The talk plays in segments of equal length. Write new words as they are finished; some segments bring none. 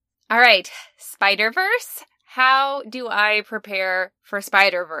All right, Spider-Verse. How do I prepare for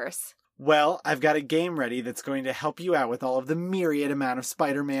Spider-Verse? Well, I've got a game ready that's going to help you out with all of the myriad amount of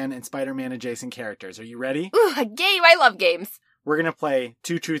Spider-Man and Spider-Man adjacent characters. Are you ready? Ooh, a game! I love games. We're going to play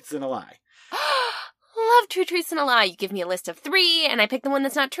Two Truths and a Lie. Love Two Truths and a Lie. You give me a list of 3, and I pick the one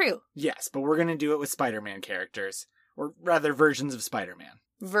that's not true. Yes, but we're going to do it with Spider-Man characters. Or rather, versions of Spider-Man.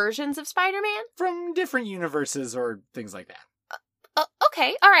 Versions of Spider-Man? From different universes or things like that.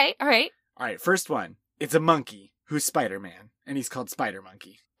 Okay, all right. All right, first one. It's a monkey who's Spider-Man, and he's called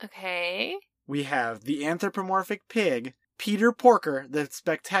Spider-Monkey. Okay. We have the anthropomorphic pig, Peter Porker, the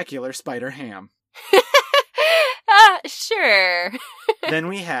spectacular Spider-Ham. Sure. Then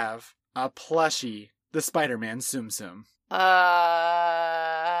we have a plushie, the Spider-Man Tsum Tsum.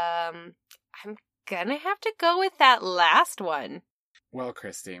 I'm gonna have to go with that last one. Well,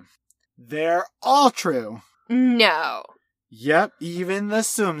 Christy, they're all true. No. Yep, even the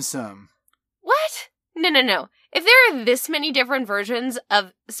Tsum Tsum. What? No. If there are this many different versions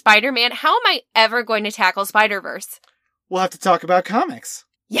of Spider-Man, how am I ever going to tackle Spider-Verse? We'll have to talk about comics.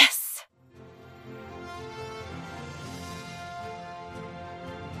 Yes!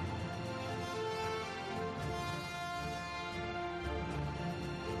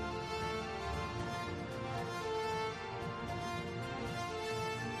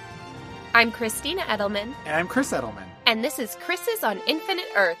 I'm Christina Edelman. And I'm Chris Edelman. And this is Chris's on Infinite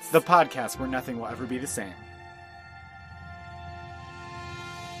Earths. The podcast where nothing will ever be the same.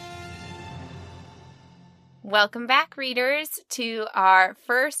 Welcome back, readers, to our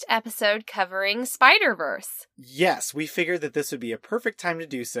first episode covering Spider-Verse. Yes, we figured that this would be a perfect time to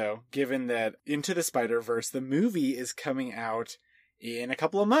do so, given that Into the Spider-Verse, the movie, is coming out in a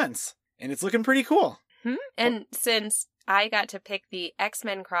couple of months. And it's looking pretty cool. And since I got to pick the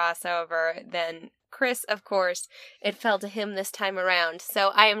X-Men crossover, then Chris, of course, it fell to him this time around.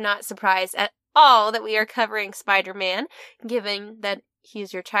 So I am not surprised at all that we are covering Spider-Man, given that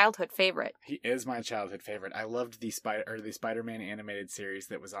he's your childhood favorite. He is my childhood favorite. I loved the Spider-Man animated series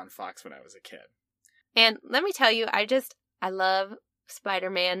that was on Fox when I was a kid. And let me tell you, I love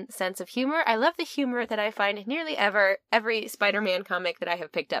Spider-Man sense of humor. I love the humor that I find in nearly every Spider-Man comic that I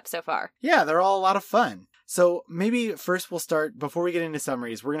have picked up so far. Yeah, they're all a lot of fun. So maybe first we'll start, before we get into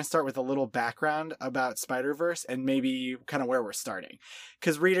summaries, we're going to start with a little background about Spider-Verse and maybe kind of where we're starting.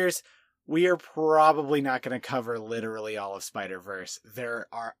 Because readers, we are probably not going to cover literally all of Spider-Verse. There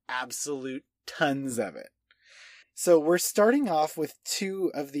are absolute tons of it. So we're starting off with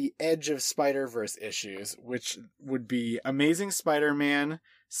 2 of the Edge of Spider-Verse issues, which would be Amazing Spider-Man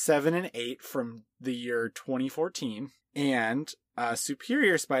 7 and 8 from the year 2014, and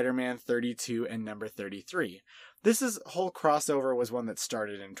Superior Spider-Man 32 and number 33. This whole crossover was one that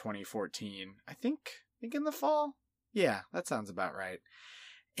started in 2014. I think in the fall? Yeah, that sounds about right.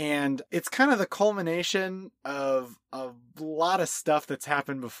 And it's kind of the culmination of a lot of stuff that's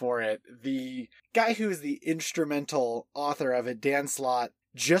happened before it. The guy who's the instrumental author of it, Dan Slott,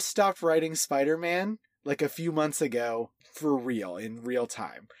 just stopped writing Spider-Man like a few months ago for real, in real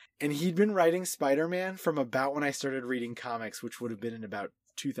time. And he'd been writing Spider-Man from about when I started reading comics, which would have been in about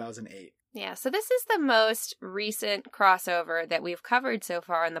 2008. Yeah, so this is the most recent crossover that we've covered so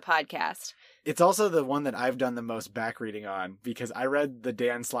far on the podcast. It's also the one that I've done the most back reading on, because I read the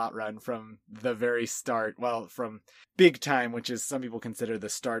Dan Slott run from the very start, well, from Big Time, which is some people consider the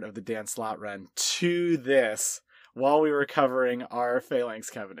start of the Dan Slott run, to this, while we were covering our Phalanx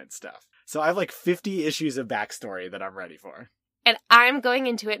Covenant stuff. So I have like 50 issues of backstory that I'm ready for. And I'm going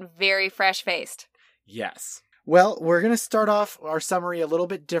into it very fresh-faced. Yes. Well, we're going to start off our summary a little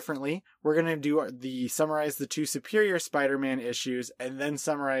bit differently. We're going to summarize the 2 Superior Spider-Man issues and then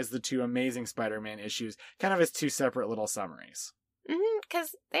summarize the 2 Amazing Spider-Man issues, kind of as 2 separate little summaries.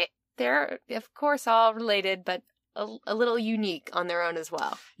 Because they're, of course, all related, but a little unique on their own as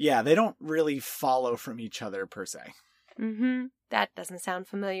well. Yeah, they don't really follow from each other, per se. That doesn't sound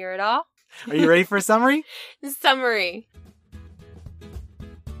familiar at all. Are you ready for a summary? Summary.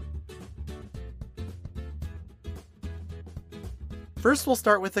 First, we'll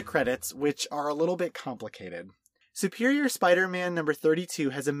start with the credits, which are a little bit complicated. Superior Spider-Man number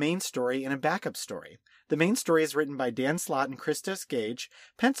 32 has a main story and a backup story. The main story is written by Dan Slott and Christos Gage,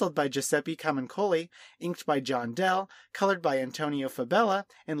 penciled by Giuseppe Camuncoli, inked by John Dell, colored by Antonio Fabela,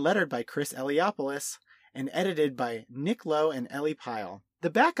 and lettered by Chris Eliopoulos, and edited by Nick Lowe and Ellie Pyle. The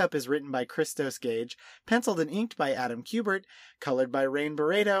backup is written by Christos Gage, penciled and inked by Adam Kubert, colored by Rain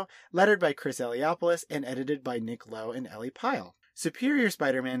Barreto, lettered by Chris Eliopoulos, and edited by Nick Lowe and Ellie Pyle. Superior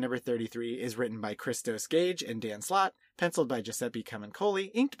Spider-Man number 33 is written by Christos Gage and Dan Slott, penciled by Giuseppe Camuncoli,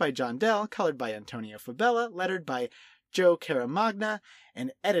 inked by John Dell, colored by Antonio Fabela, lettered by Joe Caramagna,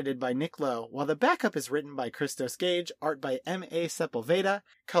 and edited by Nick Lowe, while the backup is written by Christos Gage, art by M.A. Sepulveda,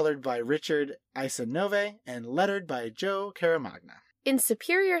 colored by Richard Isanove, and lettered by Joe Caramagna. In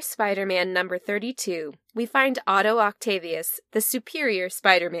Superior Spider-Man number 32, we find Otto Octavius, the Superior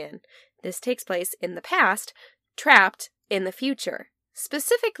Spider-Man. This takes place in the past, trapped in the future.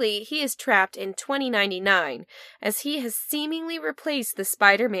 Specifically, he is trapped in 2099, as he has seemingly replaced the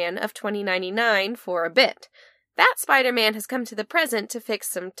Spider-Man of 2099 for a bit. That Spider-Man has come to the present to fix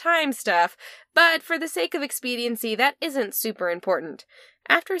some time stuff, but for the sake of expediency, that isn't super important.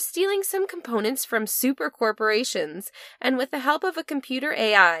 After stealing some components from super corporations, and with the help of a computer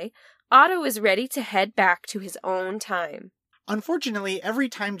AI, Otto is ready to head back to his own time. Unfortunately, every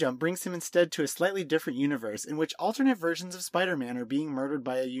time jump brings him instead to a slightly different universe in which alternate versions of Spider-Man are being murdered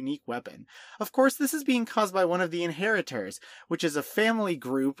by a unique weapon. Of course, this is being caused by one of the Inheritors, which is a family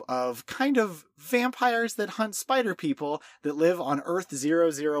group of kind of vampires that hunt spider people that live on Earth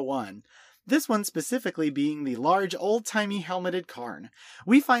 001. This one specifically being the large, old-timey helmeted Karn.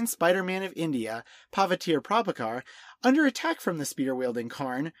 We find Spider-Man of India, Pavatir Prabhakar, under attack from the spear-wielding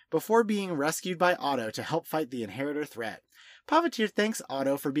Karn before being rescued by Otto to help fight the Inheritor threat. Pavatir thanks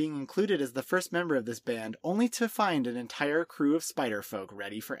Otto for being included as the first member of this band, only to find an entire crew of spider-folk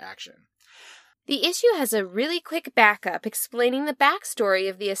ready for action. The issue has a really quick backup explaining the backstory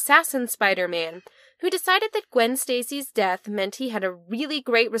of the assassin Spider-Man, who decided that Gwen Stacy's death meant he had a really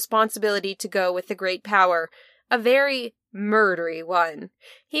great responsibility to go with the great power, a very murdery one.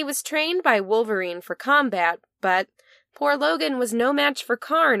 He was trained by Wolverine for combat, but poor Logan was no match for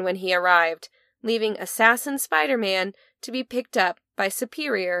Karn when he arrived, leaving assassin Spider-Man to be picked up by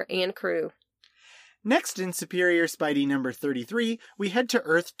Superior and crew. Next in Superior Spidey number 33, we head to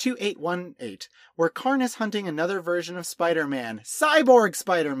Earth 2818, where Karn is hunting another version of Spider-Man, Cyborg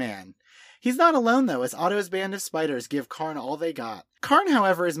Spider-Man. He's not alone though, as Otto's band of spiders give Karn all they got. Karn,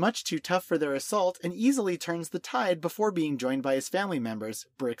 however, is much too tough for their assault and easily turns the tide before being joined by his family members,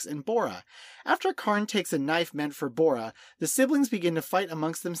 Brix and Bora. After Karn takes a knife meant for Bora, the siblings begin to fight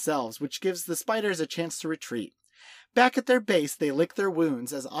amongst themselves, which gives the spiders a chance to retreat. Back at their base, they lick their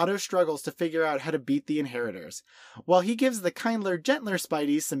wounds as Otto struggles to figure out how to beat the Inheritors. While he gives the kindler, gentler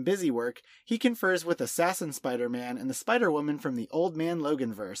Spideys some busy work, he confers with Assassin Spider-Man and the Spider-Woman from the Old Man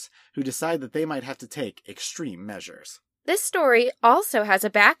Logan-verse, who decide that they might have to take extreme measures. This story also has a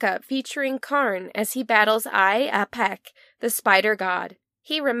backup featuring Karn as he battles Apek, the spider god.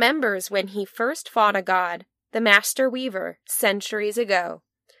 He remembers when he first fought a god, the Master Weaver, centuries ago.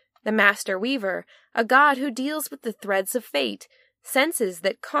 The Master Weaver, a god who deals with the threads of fate, senses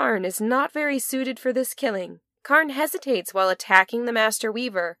that Karn is not very suited for this killing. Karn hesitates while attacking the Master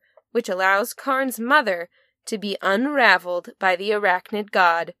Weaver, which allows Karn's mother to be unraveled by the arachnid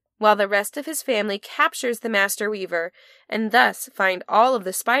god, while the rest of his family captures the Master Weaver and thus find all of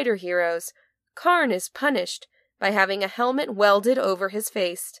the spider heroes. Karn is punished by having a helmet welded over his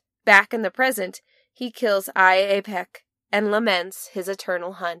face. Back in the present, he kills Apek and laments his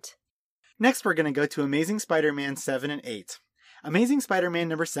eternal hunt. Next, we're going to go to Amazing Spider-Man 7 and 8. Amazing Spider-Man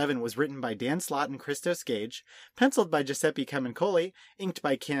number 7 was written by Dan Slott and Christos Gage, penciled by Giuseppe Camuncoli, inked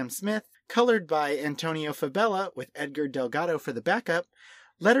by Cam Smith, colored by Antonio Fabella with Edgar Delgado for the backup,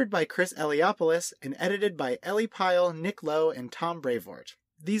 lettered by Chris Eliopoulos, and edited by Ellie Pyle, Nick Lowe, and Tom Brevoort.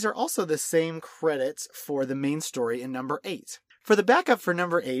 These are also the same credits for the main story in number 8. For the backup for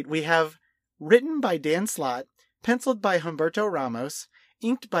number 8, we have written by Dan Slott, penciled by Humberto Ramos,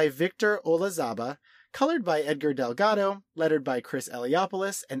 inked by Victor Olazaba, colored by Edgar Delgado, lettered by Chris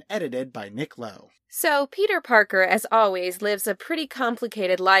Eliopoulos, and edited by Nick Lowe. So, Peter Parker, as always, lives a pretty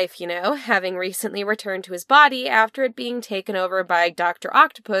complicated life, having recently returned to his body after it being taken over by Dr.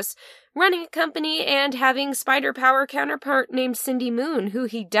 Octopus, running a company and having spider power counterpart named Cindy Moon, who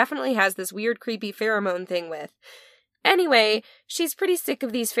he definitely has this weird, creepy pheromone thing with. Anyway, she's pretty sick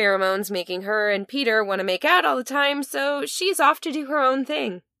of these pheromones making her and Peter want to make out all the time, so she's off to do her own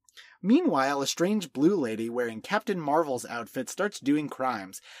thing. Meanwhile, a strange blue lady wearing Captain Marvel's outfit starts doing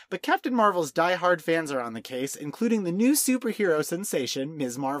crimes, but Captain Marvel's die-hard fans are on the case, including the new superhero sensation,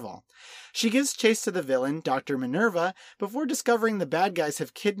 Ms. Marvel. She gives chase to the villain, Dr. Minerva, before discovering the bad guys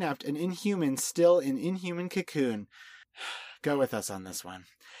have kidnapped an Inhuman still in Inhuman cocoon. Go with us on this one.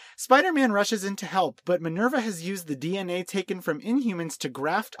 Spider-Man rushes in to help, but Minerva has used the DNA taken from Inhumans to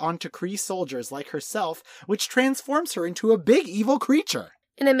graft onto Kree soldiers like herself, which transforms her into a big evil creature.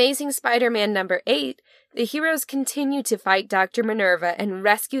 In Amazing Spider-Man number 8, the heroes continue to fight Dr. Minerva and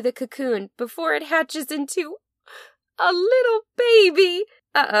rescue the cocoon before it hatches into a little baby.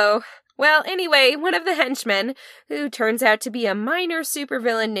 Uh-oh. Well, anyway, one of the henchmen, who turns out to be a minor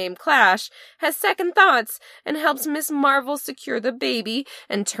supervillain named Clash, has second thoughts and helps Ms. Marvel secure the baby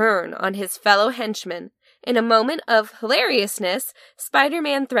and turn on his fellow henchmen. In a moment of hilariousness,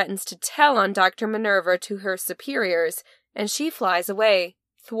 Spider-Man threatens to tell on Dr. Minerva to her superiors, and she flies away,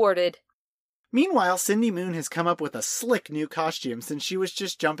 thwarted. Meanwhile, Cindy Moon has come up with a slick new costume since she was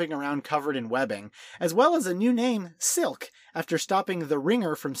just jumping around covered in webbing, as well as a new name, Silk, after stopping the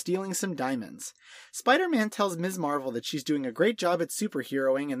Ringer from stealing some diamonds. Spider-Man tells Ms. Marvel that she's doing a great job at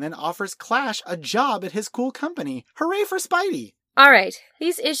superheroing and then offers Clash a job at his cool company. Hooray for Spidey! Alright,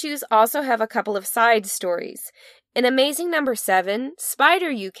 these issues also have a couple of side stories. In Amazing Number 7,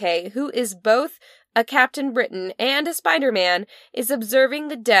 Spider UK, who is both a Captain Britain and a Spider-Man, is observing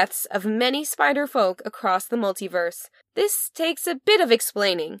the deaths of many spider folk across the multiverse. This takes a bit of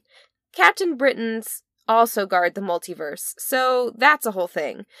explaining. Captain Britons also guard the multiverse, so that's a whole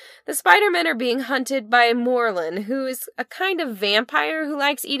thing. The Spider-Men are being hunted by Morlun, who is a kind of vampire who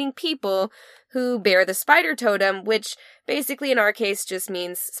likes eating people who bear the spider totem, which basically in our case just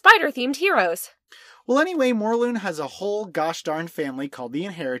means spider-themed heroes. Well, anyway, Morlun has a whole gosh darn family called the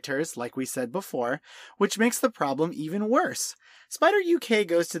Inheritors, like we said before, which makes the problem even worse. Spider UK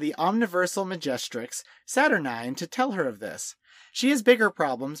goes to the Omniversal Majestrix, Saturnine, to tell her of this. She has bigger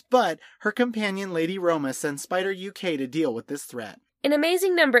problems, but her companion Lady Roma sends Spider UK to deal with this threat. In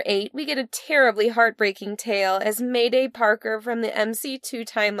Amazing Number 8, we get a terribly heartbreaking tale as Mayday Parker from the MC2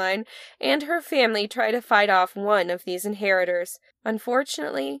 timeline and her family try to fight off one of these Inheritors.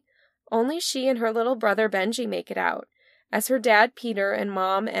 Unfortunately, only she and her little brother Benji make it out, as her dad Peter and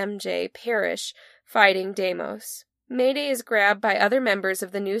mom MJ perish fighting Deimos. Mayday is grabbed by other members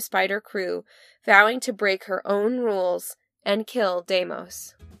of the new Spider crew, vowing to break her own rules and kill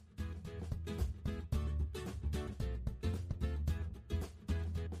Deimos.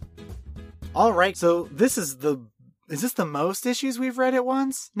 Alright, so is this the most issues we've read at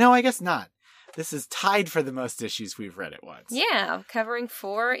once? No, I guess not. This is tied for the most issues we've read at once. Yeah, covering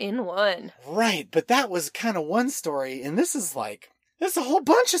 4 in 1. Right, but that was kind of one story, and this is a whole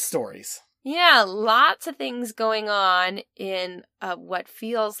bunch of stories. Yeah, lots of things going on in what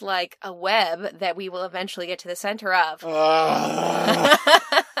feels like a web that we will eventually get to the center of.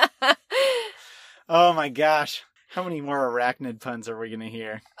 Oh my gosh. How many more arachnid puns are we going to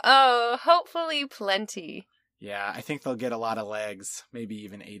hear? Oh, hopefully plenty. Yeah, I think they'll get a lot of legs. Maybe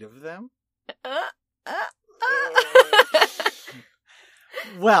even 8 of them.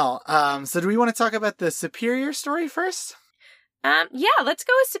 Well, so do we want to talk about the Superior story first? Yeah, let's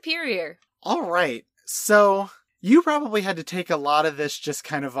go with Superior. All right. So you probably had to take a lot of this just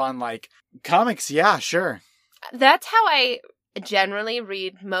kind of on comics. Yeah, sure. That's how I generally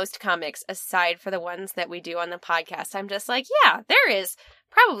read most comics, aside for the ones that we do on the podcast. I'm just like, yeah, there is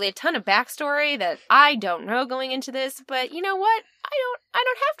probably a ton of backstory that I don't know going into this, but you know what? I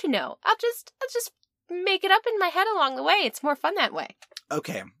don't have to know. I'll just make it up in my head along the way. It's more fun that way.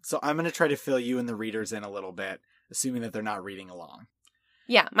 Okay, so I'm going to try to fill you and the readers in a little bit, assuming that they're not reading along.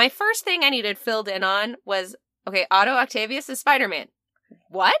 Yeah, my first thing I needed filled in on was, okay, Otto Octavius is Spider-Man.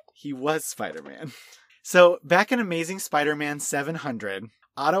 What? He was Spider-Man. So, back in Amazing Spider-Man 700,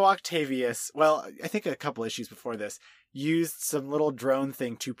 Otto Octavius, well, I think a couple issues before this, used some little drone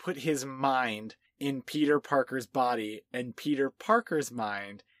thing to put his mind in Peter Parker's body and Peter Parker's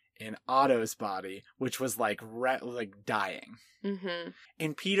mind in Otto's body, which was like dying. Mm-hmm.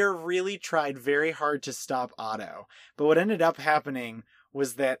 And Peter really tried very hard to stop Otto. But what ended up happening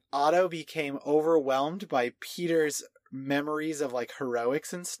was that Otto became overwhelmed by Peter's memories of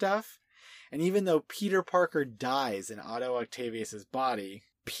heroics and stuff. And even though Peter Parker dies in Otto Octavius's body,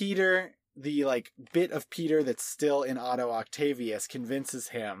 Peter, the bit of Peter that's still in Otto Octavius, convinces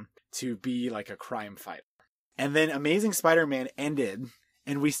him to be a crime fighter. And then Amazing Spider-Man ended,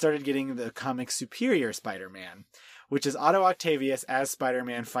 and we started getting the comic Superior Spider-Man, which is Otto Octavius as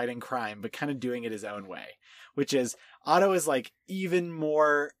Spider-Man fighting crime, but kind of doing it his own way. Which is, Otto is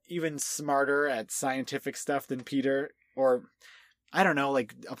even smarter at scientific stuff than Peter, or I don't know,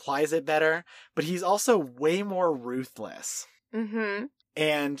 applies it better, but he's also way more ruthless. Mm-hmm.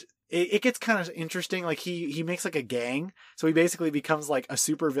 And it gets kind of interesting. He makes a gang, so he basically becomes a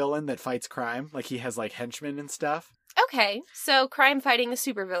super villain that fights crime. He has henchmen and stuff. Okay, so crime fighting the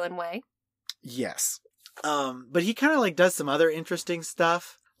supervillain way. Yes. But he kind of does some other interesting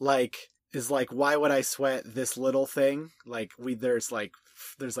stuff, why would I sweat this little thing? There's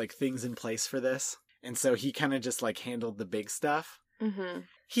things in place for this. And so he kind of just handled the big stuff. Mm-hmm.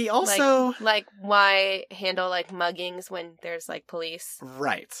 He also... Like why handle, like, muggings when there's, like, police?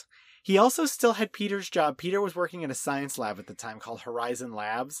 Right. He also still had Peter's job. Peter was working in a science lab at the time called Horizon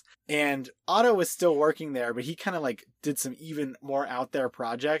Labs, and Otto was still working there, but he kind of like did some even more out there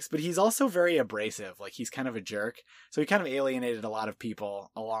projects, but he's also very abrasive. Like, he's kind of a jerk. So he kind of alienated a lot of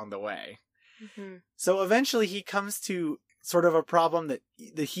people along the way. Mm-hmm. So eventually he comes to sort of a problem that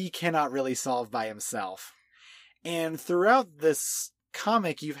he cannot really solve by himself. And throughout this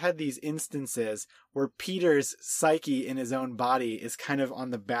comic, you've had these instances where Peter's psyche in his own body is kind of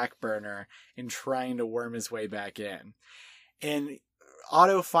on the back burner and trying to worm his way back in. And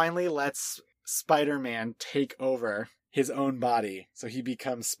Otto finally lets Spider-Man take over his own body, so he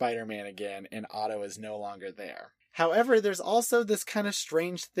becomes Spider-Man again, and Otto is no longer there. However, there's also this kind of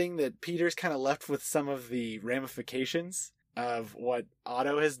strange thing that Peter's kind of left with some of the ramifications of what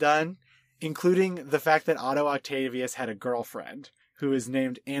Otto has done, including the fact that Otto Octavius had a girlfriend who is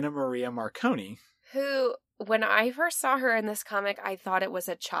named Anna Maria Marconi. Who, when I first saw her in this comic, I thought it was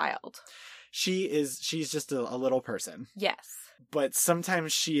a child. She's just a little person. Yes. But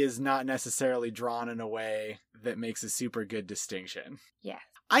sometimes she is not necessarily drawn in a way that makes a super good distinction. Yes.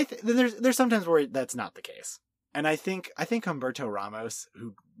 There's sometimes where that's not the case. And I think Humberto Ramos,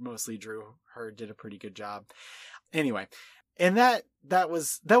 who mostly drew her, did a pretty good job. Anyway, and that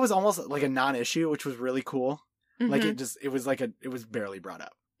was almost like a non-issue, which was really cool. Mm-hmm. Like it was barely brought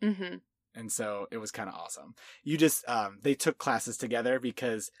up. Mm-hmm. And so it was kind of awesome. You just, they took classes together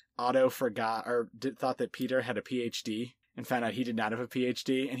because Otto thought that Peter had a PhD and found out he did not have a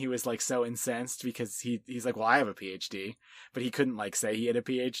PhD. And he was like so incensed because he's like, well, I have a PhD, but he couldn't like say he had a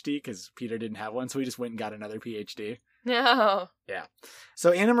PhD because Peter didn't have one. So he just went and got another PhD. No. Yeah.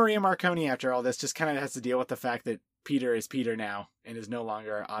 So Anna Maria Marconi, after all this, just kind of has to deal with the fact that Peter is Peter now and is no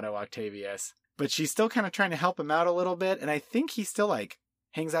longer Otto Octavius. But she's still kind of trying to help him out a little bit. And I think he still like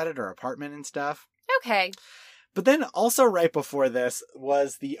hangs out at her apartment and stuff. Okay. But then also right before this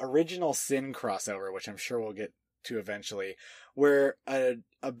was the original Sin crossover, which I'm sure we'll get to eventually, where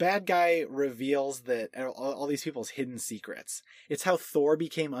a bad guy reveals that all these people's hidden secrets. It's how Thor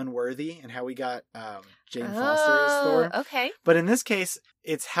became unworthy and how we got Jane Foster as Thor. Okay. But in this case,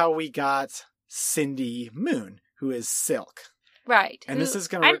 it's how we got Cindy Moon, who is Silk. Right. And this is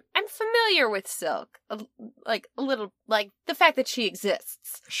going to... I'm familiar with Silk. Like, a little, like, the fact that she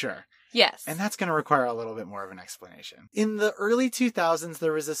exists. Sure. Yes. And that's going to require a little bit more of an explanation. In the early 2000s,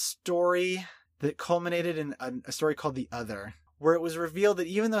 there was a story that culminated in a story called The Other, where it was revealed that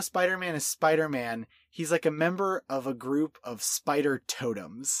even though Spider-Man is Spider-Man, he's like a member of a group of spider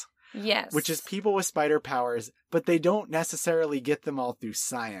totems. Yes. Which is people with spider powers, but they don't necessarily get them all through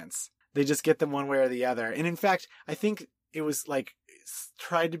science. They just get them one way or the other. And in fact, I think it was like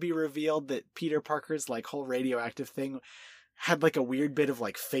tried to be revealed that Peter Parker's like whole radioactive thing had like a weird bit of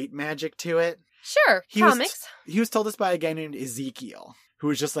like fate magic to it. Sure, comics. He was told this by a guy named Ezekiel, who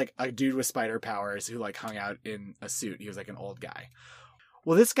was just like a dude with spider powers who like hung out in a suit. He was like an old guy.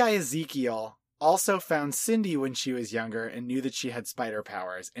 Well, this guy Ezekiel also found Cindy when she was younger and knew that she had spider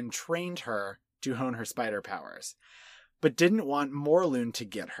powers and trained her to hone her spider powers, but didn't want Morlun to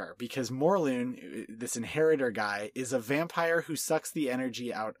get her because Morlun, this inheritor guy, is a vampire who sucks the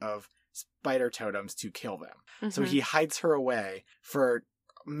energy out of spider totems to kill them. Mm-hmm. So he hides her away for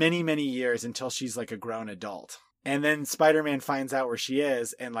many, many years until she's like a grown adult. And then Spider-Man finds out where she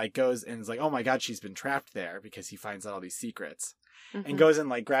is and like goes and is like, oh my God, she's been trapped there because he finds out all these secrets. Mm-hmm. And goes and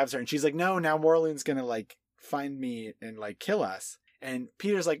like grabs her and she's like, no, now Morlun's gonna like find me and like kill us. And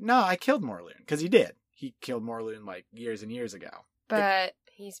Peter's like, no, I killed Morlun, because he did. He killed Morlun like years and years ago. But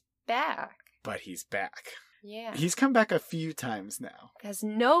he's back. But he's back. Yeah. He's come back a few times now. Because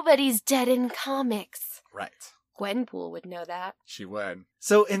nobody's dead in comics. Right. Gwenpool would know that. She would.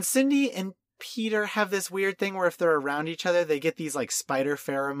 So, and Cindy and Peter have this weird thing where if they're around each other, they get these like spider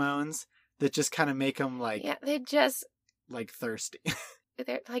pheromones that just kind of make them like... Yeah, they just... like thirsty.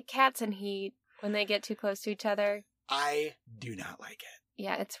 They're like cats in heat when they get too close to each other. I do not like it.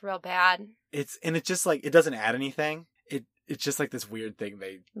 Yeah, it's real bad. It's just like, it doesn't add anything. It's just like this weird thing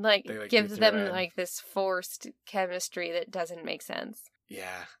they gives them like this forced chemistry that doesn't make sense.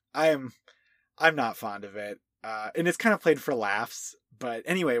 Yeah, I'm not fond of it. And it's kind of played for laughs. But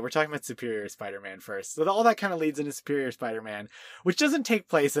anyway, we're talking about Superior Spider-Man first. So all that kind of leads into Superior Spider-Man, which doesn't take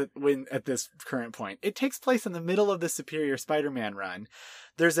place at this current point. It takes place in the middle of the Superior Spider-Man run.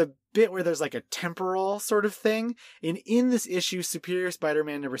 There's a bit where there's like a temporal sort of thing. And in this issue, Superior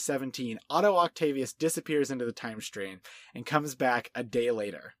Spider-Man number 17, Otto Octavius disappears into the time stream and comes back a day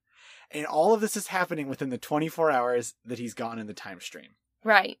later. And all of this is happening within the 24 hours that he's gone in the time stream.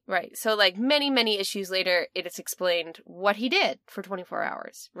 Right, right. So, like, many, many issues later, it is explained what he did for 24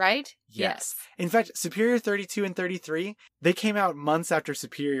 hours, right? Yes. In fact, Superior 32 and 33, they came out months after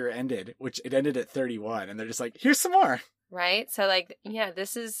Superior ended, which it ended at 31, and they're just like, here's some more. Right? So, like, yeah,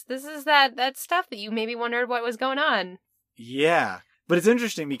 this is that stuff that you maybe wondered what was going on. Yeah. But it's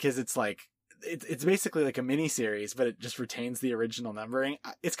interesting because it's like, it's basically like a mini series, but it just retains the original numbering.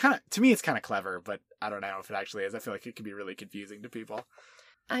 It's kind of, to me, it's kind of clever, but I don't know if it actually is. I feel like it could be really confusing to people.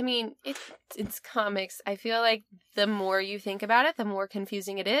 I mean, it's comics. I feel like the more you think about it, the more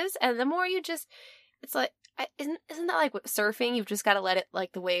confusing it is, and the more you just, it's like, isn't that like with surfing? You've just got to let it,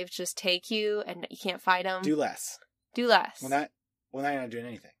 like, the waves just take you, and you can't fight them. Do less. Do less. Well, now you're not doing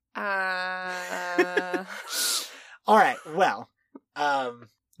anything. All right. Well,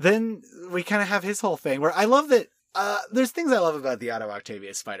 then we kind of have his whole thing where I love that. There's things I love about the Otto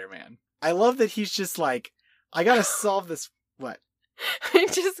Octavius Spider-Man. I love that he's just like, I gotta solve this. What? I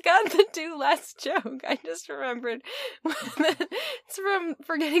just got the do less joke. I just remembered. It's from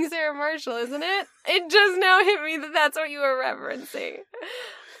Forgetting Sarah Marshall, isn't it? It just now hit me that that's what you were referencing.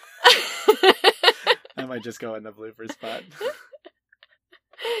 I might just go in the blooper spot.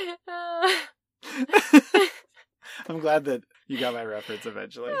 I'm glad that you got my reference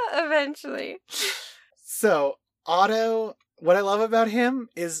eventually. Eventually. So, Otto, what I love about him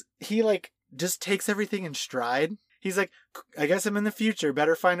is he, like, just takes everything in stride. He's like, I guess I'm in the future.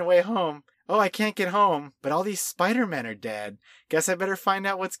 Better find a way home. Oh, I can't get home, but all these Spider-Men are dead. Guess I better find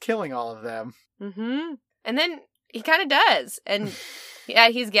out what's killing all of them. Mm-hmm. And then he kind of does. And yeah,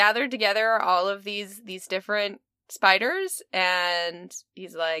 he's gathered together all of these different spiders, and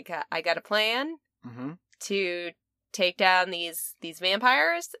he's like, I got a plan to take down these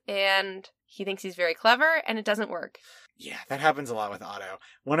vampires, and he thinks he's very clever, and it doesn't work. Yeah, that happens a lot with Otto.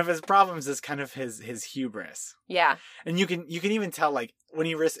 One of his problems is kind of his hubris. Yeah. And you can even tell, like, when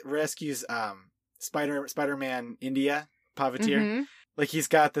he rescues Spider-Man India, Pavitr, like, he's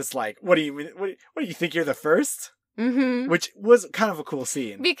got this, like, what do you think you're the first? Mm-hmm. Which was kind of a cool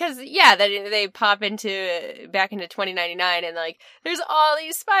scene. Because, yeah, they pop back into 2099 and, like, there's all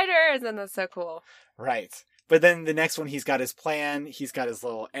these spiders, and that's so cool. Right. But then the next one, he's got his plan, he's got his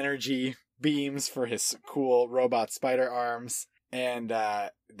little energy beams for his cool robot spider arms, and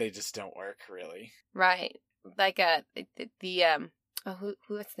they just don't work, really. Right. Like, what's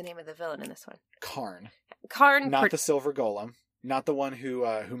the name of the villain in this one? Karn. Not the Silver Golem. Not the one who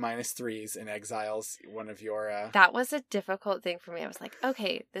 -3s and exiles one of your... That was a difficult thing for me. I was like,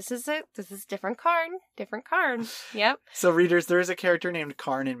 okay, this is different Karn. Different Karn. Yep. So, readers, there is a character named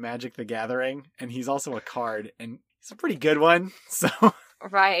Karn in Magic the Gathering, and he's also a card, and he's a pretty good one, so...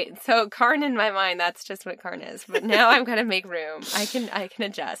 Right. So Karn in my mind, that's just what Karn is. But now I'm going to make room. I can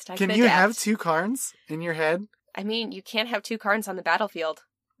adjust. I can you adapt. have two Karns in your head? I mean, you can't have two Karns on the battlefield.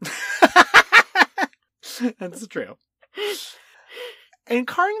 That's true. And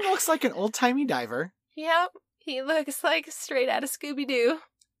Karn looks like an old-timey diver. Yep. He looks like straight out of Scooby-Doo.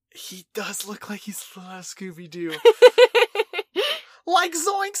 He does look like he's Scooby-Doo. Like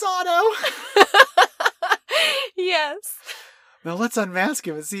Zoinks Otto! Yes. Now let's unmask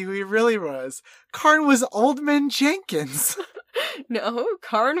him and see who he really was. Karn was Oldman Jenkins. No,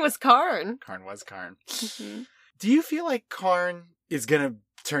 Karn was Karn. Karn was Karn. Mm-hmm. Do you feel like Karn is gonna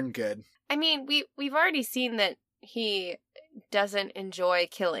turn good? I mean, we've already seen that he doesn't enjoy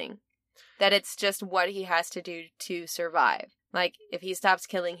killing. That it's just what he has to do to survive. Like, if he stops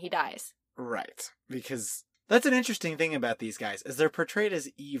killing, he dies. Right. Because that's an interesting thing about these guys, is they're portrayed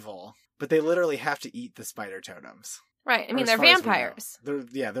as evil, but they literally have to eat the spider totems. Right. I mean, they're vampires.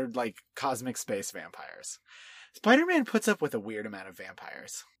 They're like cosmic space vampires. Spider-Man puts up with a weird amount of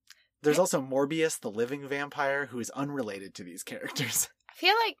vampires. There's also Morbius, the living vampire, who is unrelated to these characters. I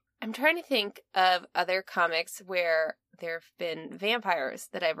feel like I'm trying to think of other comics where there have been vampires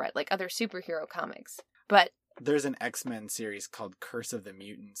that I've read, like other superhero comics. But there's an X-Men series called Curse of the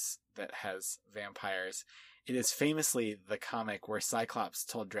Mutants that has vampires. It is famously the comic where Cyclops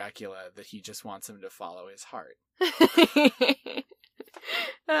told Dracula that he just wants him to follow his heart.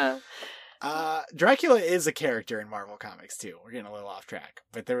 Dracula is a character in Marvel Comics too. We're getting a little off track,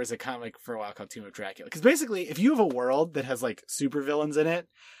 but there was a comic for a while called Tomb of Dracula. Because basically, if you have a world that has like super villains in it,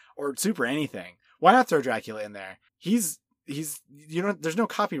 or super anything, why not throw Dracula in there? He's there's no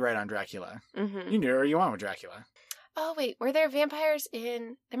copyright on Dracula. Mm-hmm. You can do whatever you want with Dracula. Oh wait, were there vampires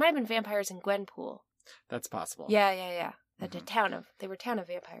in? There might have been vampires in Gwenpool. That's possible. Yeah. They were town of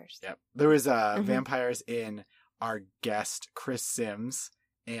vampires. Yep. There was vampires in our guest Chris Sims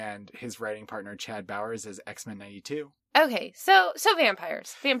and his writing partner Chad Bowers as X-Men 92. Okay, so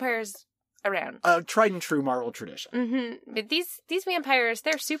vampires. Vampires around. A tried and true Marvel tradition. Mm-hmm. But these vampires,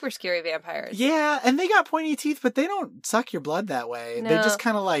 they're super scary vampires. Yeah, and they got pointy teeth, but they don't suck your blood that way. No. They just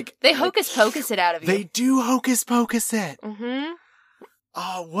kind of They hocus pocus it out of you. They do hocus pocus it. Mm-hmm.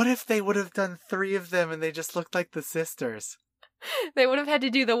 Oh, what if they would have done 3 of them and they just looked like the sisters? They would have had to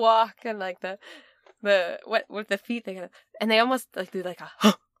do the walk and like the what with the feet they gotta, and they almost like do like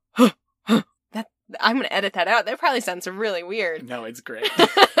a that I'm gonna edit that out. That probably sounds really weird. No, it's great.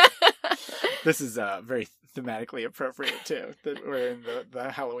 This is very thematically appropriate too. That we're in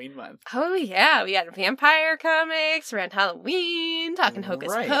the Halloween month. Oh yeah, we got vampire comics around Halloween, talking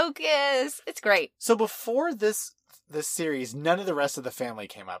hocus Right. pocus. It's great. So before this series, none of the rest of the family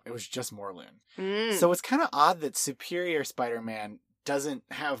came up. It was just Morlun. Mm. So it's kind of odd that Superior Spider-Man doesn't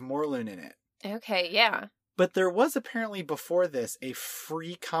have Morlun in it. Okay, yeah. But there was apparently before this a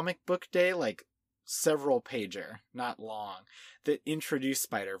free comic book day, like several pager, not long, that introduced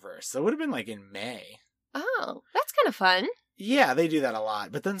Spider-Verse. So it would have been like in May. Oh, that's kind of fun. Yeah, they do that a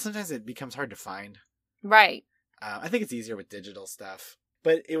lot. But then sometimes it becomes hard to find. Right. I think it's easier with digital stuff.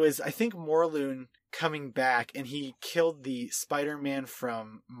 But it was, I think, Morlun coming back, and he killed the Spider-Man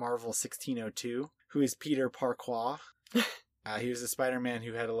from Marvel 1602, who is Peter Parquois. He was a Spider-Man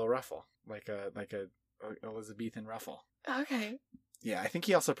who had a little ruffle, like a Elizabethan ruffle. Okay. Yeah, I think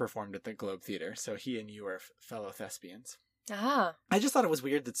he also performed at the Globe Theater, so he and you are fellow thespians. Ah. I just thought it was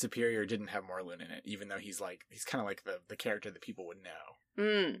weird that Superior didn't have Morlun in it, even though he's kind of like the character that people would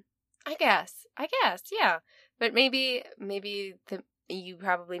know. I guess, yeah. But maybe you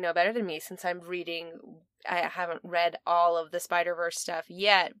probably know better than me since I'm reading. I haven't read all of the Spider-Verse stuff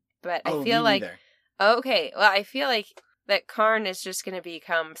yet, but I feel like neither. Okay, well, I feel like that Karn is just going to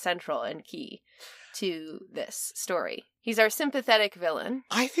become central and key to this story. He's our sympathetic villain.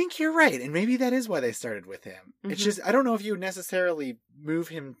 I think you're right, and maybe that is why they started with him. Mm-hmm. It's just, I don't know if you would necessarily move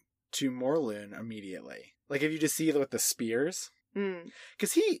him to Morlun immediately. Like if you just see it with the spears.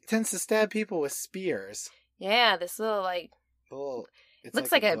 Because he tends to stab people with spears. Yeah, this little, It's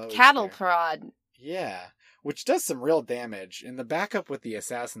looks like a glow cattle spear. prod. Yeah, which does some real damage. In the backup with the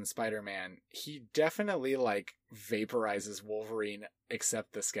Assassin Spider-Man, he definitely, vaporizes Wolverine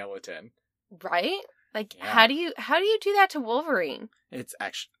except the skeleton. Right? Like, Yeah. how do you do that to Wolverine? It's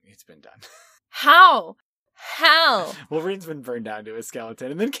been done. How? Wolverine's been burned down to a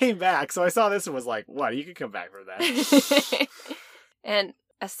skeleton and then came back. So I saw this and was like, what? You could come back from that. And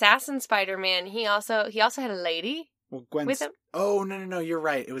Assassin Spider-Man, he also had a lady Well, Gwen's... with him. Oh, no, you're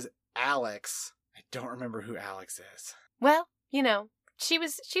right. It was Alex. I don't remember who Alex is. Well, she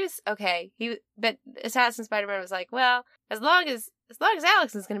was okay. But Assassin Spider-Man was like, well, as long as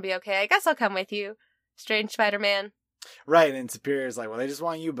Alex is going to be okay, I guess I'll come with you, Strange Spider-Man. Right, and Superior's like, well, they just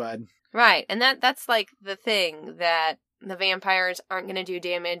want you, bud. Right, and that's like the thing, that the vampires aren't going to do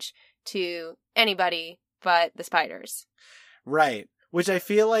damage to anybody but the spiders. Right, which I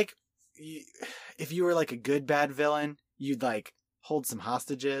feel like if you were like a good bad villain, you'd hold some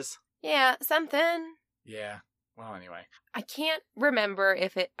hostages. Yeah, something. Yeah. Well, anyway. I can't remember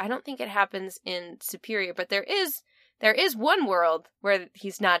I don't think it happens in Superior, but there is one world where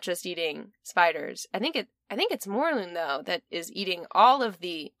he's not just eating spiders. I think it's Morlun though that is eating all of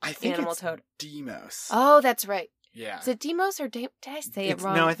the animal totems. Deimos. Oh, that's right. Yeah. Is it Deimos or did I say it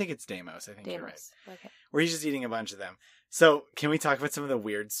wrong? No, I think it's Deimos. I think you're right. Deimos. Okay. Where he's just eating a bunch of them. So, can we talk about some of the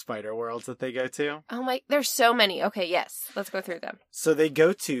weird spider worlds that they go to? Oh my, there's so many. Okay, yes. Let's go through them. So they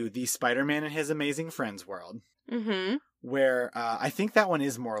go to the Spider-Man and His Amazing Friends world. Mm-hmm. Where I think that one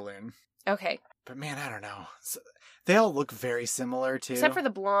is Morlun. Okay. But man, I don't know. So, they all look very similar too. Except for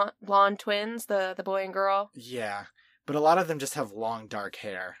the blonde twins, the boy and girl. Yeah. But a lot of them just have long dark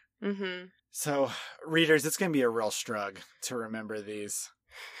hair. Mm-hmm. So, readers, it's going to be a real struggle to remember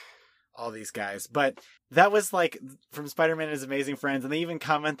all these guys. But that was from Spider-Man and His Amazing Friends, and they even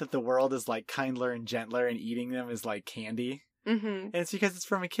comment that the world is kinder and gentler, and eating them is like candy. Mm-hmm. And it's because it's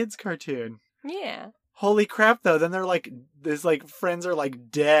from a kid's cartoon. Yeah. Holy crap, though. Then they're friends are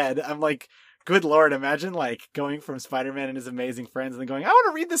dead. I'm like, good lord, imagine going from Spider-Man and His Amazing Friends and then going, I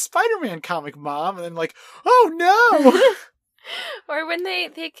want to read the Spider-Man comic, Mom. And then oh no! Or when they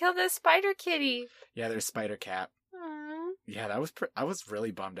kill the spider kitty. Yeah, there's Spider Cat. Mm. Yeah, I was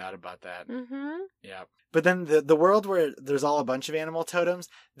really bummed out about that. Mm-hmm. Yeah. But then the world where there's all a bunch of animal totems,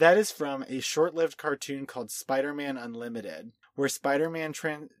 that is from a short-lived cartoon called Spider-Man Unlimited, where Spider-Man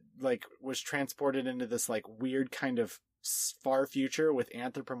was transported into this weird kind of far future with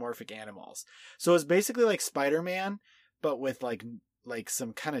anthropomorphic animals. So it's basically like Spider-Man, but with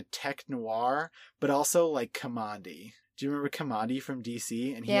some kind of tech noir, but also Kamandi. Do you remember Kamandi from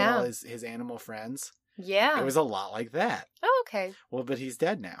DC? And he had all his animal friends? Yeah. It was a lot like that. Oh, okay. Well, but he's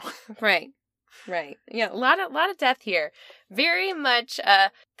dead now. Right. Right. Yeah, a lot of death here. Very much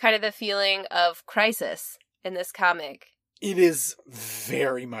kind of the feeling of Crisis in this comic. It is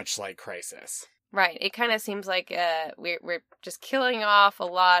very much like Crisis. Right. It kind of seems like we're just killing off a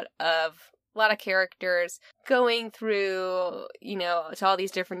lot of characters, going through, to all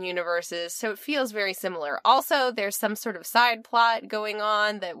these different universes. So it feels very similar. Also, there's some sort of side plot going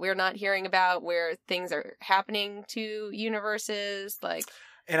on that we're not hearing about where things are happening to universes, like.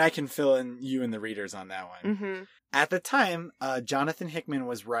 And I can fill in you and the readers on that one. Mm-hmm. At the time, Jonathan Hickman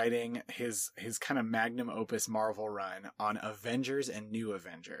was writing his kind of magnum opus Marvel run on Avengers and New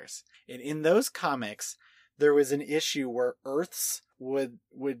Avengers. And in those comics, there was an issue where Earths were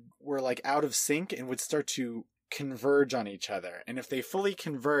like out of sync and would start to converge on each other. And if they fully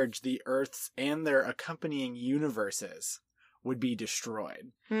converge, the Earths and their accompanying universes would be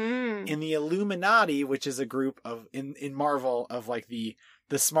destroyed. In the Illuminati, which is a group of in Marvel of like the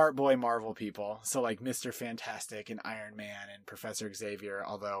smart boy Marvel people, so like Mr. Fantastic and Iron Man and Professor Xavier,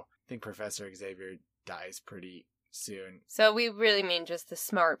 although I think Professor Xavier dies pretty soon. So we really mean just the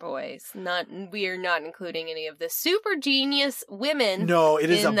smart boys. We are not including any of the super genius women. No,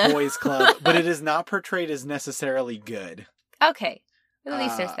 it is a boys club, but it is not portrayed as necessarily good. Okay. At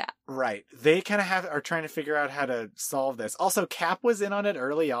least there's that. Right. They kind of are trying to figure out how to solve this. Also, Cap was in on it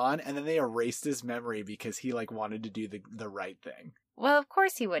early on, and then they erased his memory because he like wanted to do the right thing. Well, of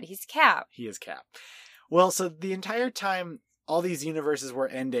course he would. He's Cap. He is Cap. Well, so the entire time, all these universes were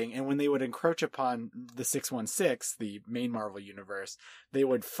ending, and when they would encroach upon the 616, the main Marvel universe, they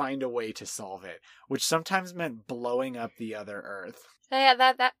would find a way to solve it, which sometimes meant blowing up the other Earth. Yeah,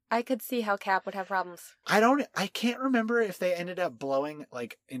 that I could see how Cap would have problems. I can't remember if they ended up blowing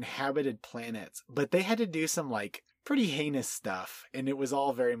like inhabited planets, but they had to do some like pretty heinous stuff, and it was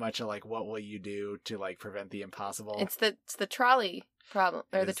all very much a like, what will you do to like prevent the impossible? It's the trolley problem,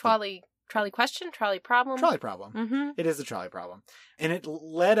 or the trolley question, trolley problem. Trolley problem. Mm-hmm. It is the trolley problem, and it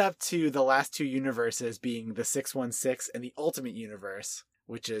led up to the last two universes being the 616 and the Ultimate Universe,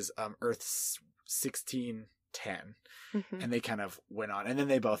 which is Earth 1610. Mm-hmm. And they kind of went on, and then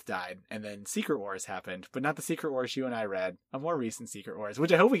they both died, and then Secret Wars happened, but not the Secret Wars you and I read, a more recent Secret Wars,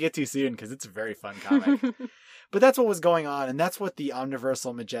 which I hope we get to soon because it's a very fun comic. But that's what was going on, and that's what the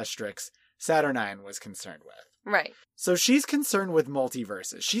Omniversal Majestrix Saturnine was concerned with. Right. So she's concerned with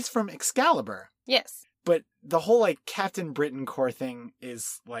multiverses. She's from Excalibur. Yes. But the whole like Captain Britain core thing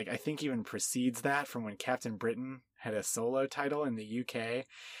is like, I think even precedes that from when Captain Britain had a solo title in the UK.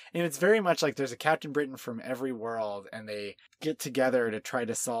 And it's very much like there's a Captain Britain from every world, and they get together to try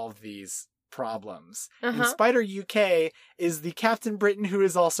to solve these problems. And Spider UK is the Captain Britain who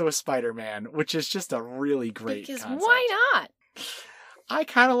is also a Spider-Man, which is just a really great concept. Why not? I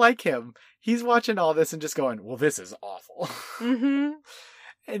kind of like him. He's watching all this and just going, well, this is awful. Mm-hmm.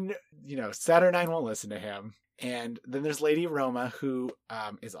 And, Saturnine won't listen to him. And then there's Lady Roma, who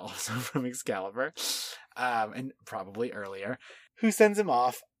is also from Excalibur, and probably earlier, who sends him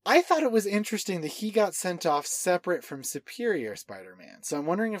off. I thought it was interesting that he got sent off separate from Superior Spider-Man. So I'm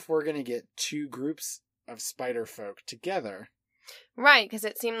wondering if we're going to get two groups of Spider-Folk together. Right, because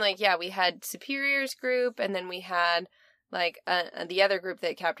it seemed like, we had Superior's group, and then we had, the other group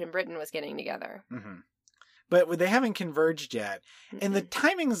that Captain Britain was getting together. Mm-hmm. But they haven't converged yet. Mm-hmm. And the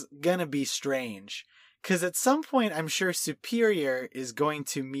timing's going to be strange. Because at some point, I'm sure Superior is going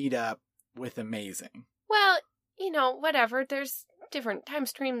to meet up with Amazing. Well, whatever. There's different time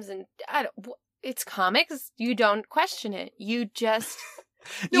streams, and it's comics. You don't question it. You just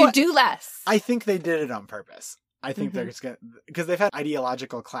do less. I think they did it on purpose. I think they're just going to, because they've had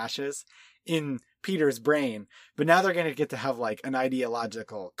ideological clashes in Peter's brain, but now they're going to get to have like an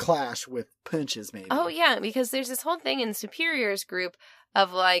ideological clash with punches, maybe. Oh yeah, because there's this whole thing in Superior's group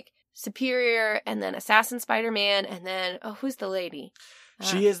of like Superior and then Assassin Spider-Man and then who's the lady?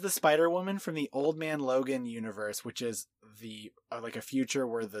 She is the Spider-Woman from the Old Man Logan universe, which is the like a future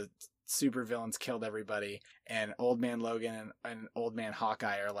where the supervillains killed everybody, and Old Man Logan and Old Man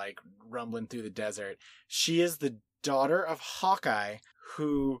Hawkeye are like rumbling through the desert. She is the daughter of Hawkeye,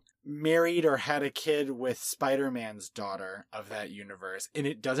 who married or had a kid with Spider-Man's daughter of that universe, and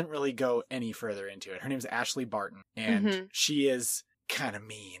it doesn't really go any further into it. Her name's Ashley Barton, and she is kind of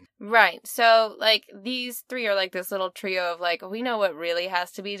mean. Right. So, like, these three are like this little trio of like, we know what really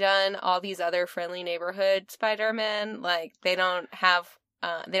has to be done. All these other friendly neighborhood Spider-Men, like, they don't have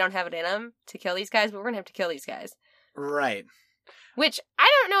it in them to kill these guys, but we're gonna have to kill these guys. Right. Which I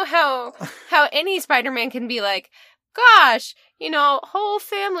don't know how any Spider-Man can be like, gosh, whole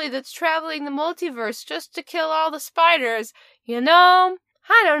family that's traveling the multiverse just to kill all the spiders.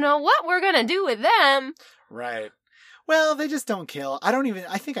 I don't know what we're gonna do with them. Right. Well, they just don't kill.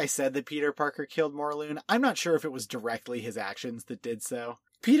 I think I said that Peter Parker killed Morlun. I'm not sure if it was directly his actions that did so.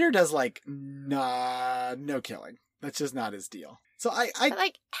 Peter does, like, no killing. That's just not his deal. So But,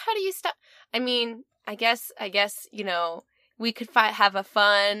 like, how do you stop? I mean, I guess, you know, we could have a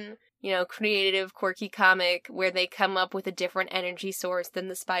fun, you know, creative, quirky comic where they come up with a different energy source than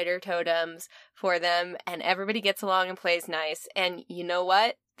the spider totems for them, and everybody gets along and plays nice. And you know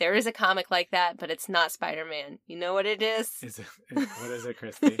what? There is a comic like that, but it's not Spider-Man. You know what it is? What is it,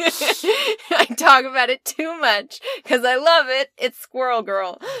 Christy? I talk about it too much because I love it. It's Squirrel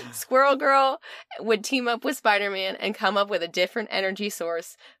Girl. Squirrel Girl would team up with Spider-Man and come up with a different energy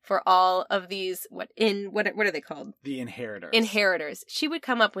source for all of these. What are they called? The Inheritors. Inheritors. She would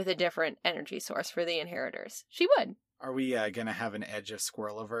come up with a different energy source for the Inheritors. She would. Are we gonna have an Edge of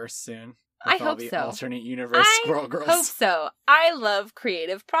Squirreliverse soon? I hope so. Alternate universe Squirrel Girls. I hope so. I love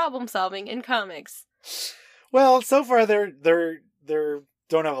creative problem solving in comics. Well, so far they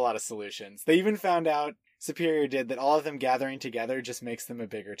don't have a lot of solutions. They even found out, Superior did, that all of them gathering together just makes them a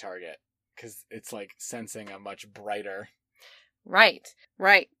bigger target because it's like sensing a much brighter. Right.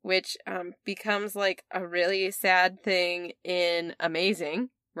 Which becomes like a really sad thing in Amazing,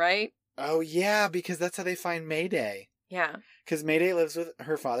 right? Oh yeah, because that's how they find Mayday. Yeah. Because Mayday lives with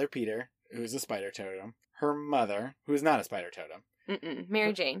her father Peter, who's a spider totem, her mother, who is not a spider totem.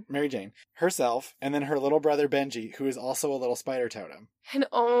 Mary Jane. Mary Jane. Herself, and then her little brother Benji, who is also a little spider totem. And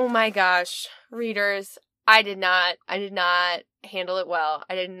oh my gosh, readers, I did not handle it well.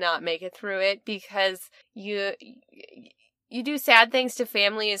 I did not make it through it because you do sad things to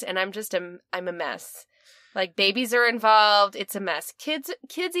families and I'm a mess. Like babies are involved, it's a mess. Kids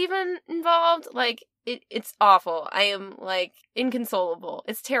even involved, like it's awful. I am like inconsolable.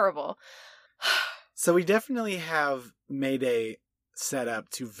 It's terrible. So we definitely have Mayday set up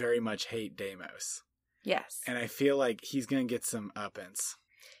to very much hate Deimos. Yes. And I feel like he's going to get some uppance.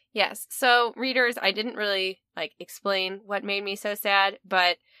 Yes. So readers, I didn't really like explain what made me so sad,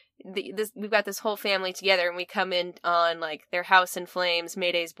 but we've got this whole family together and we come in on like their house in flames.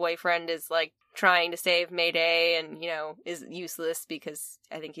 Mayday's boyfriend is like trying to save Mayday and, you know, is useless because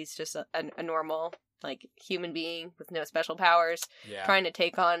I think he's just a normal like human being with no special powers, trying to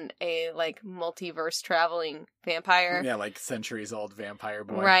take on a like multiverse traveling vampire. Yeah, like centuries old vampire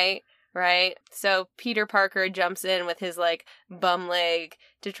boy. Right. So Peter Parker jumps in with his like bum leg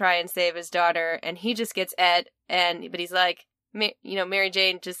to try and save his daughter, and he just gets Ed. But he's like, you know, Mary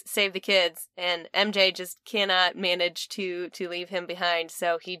Jane, just save the kids, and MJ just cannot manage to leave him behind.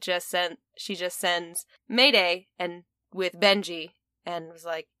 So she just sends Mayday and with Benji, and was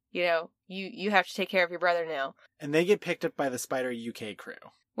like, you know, you have to take care of your brother now. And they get picked up by the Spider UK crew.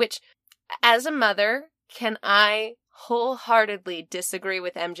 Which, as a mother, can I wholeheartedly disagree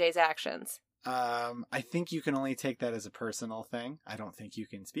with MJ's actions? I think you can only take that as a personal thing. I don't think you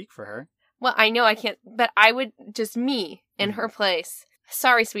can speak for her. Well, I know I can't, but I would, just me, in her place,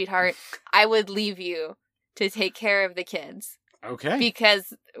 sorry, sweetheart, I would leave you to take care of the kids. Okay.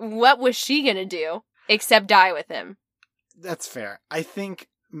 Because what was she gonna do except die with him? That's fair. I think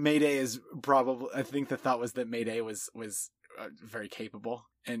Mayday is probably, I think the thought was that Mayday was very capable,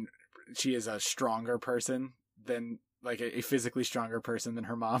 and she is a stronger person than, like, a physically stronger person than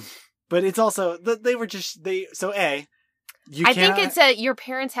her mom. But it's also, I think it's a your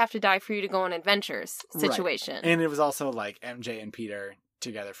parents have to die for you to go on adventures situation. Right. And it was also like MJ and Peter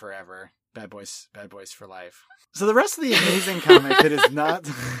together forever. Bad boys for life. So the rest of the Amazing comic that is not...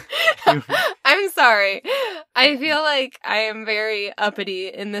 I'm sorry. I feel like I am very uppity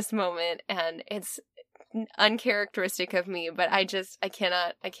in this moment, and it's uncharacteristic of me, but I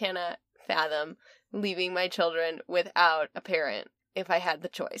cannot fathom leaving my children without a parent if I had the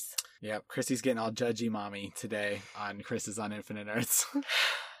choice. Yep, Chrissy's getting all judgy mommy today on Chris's on Infinite Earths.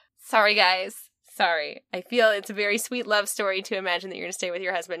 Sorry, guys. Sorry. I feel it's a very sweet love story to imagine that you're going to stay with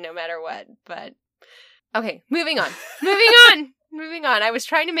your husband no matter what, but... Okay, moving on. Moving on. I was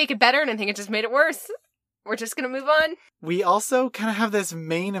trying to make it better, and I think it just made it worse. We're just going to move on. We also kind of have this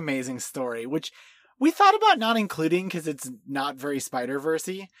main Amazing story, which we thought about not including because it's not very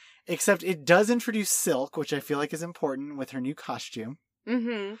Spider-Verse-y, except it does introduce Silk, which I feel like is important with her new costume.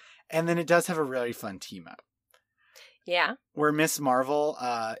 Mm-hmm. And then it does have a really fun team-up. Yeah. Where Miss Marvel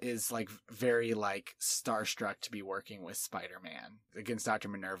is like very like starstruck to be working with Spider-Man against Dr.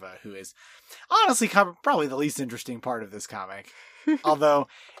 Minerva, who is honestly probably the least interesting part of this comic. Although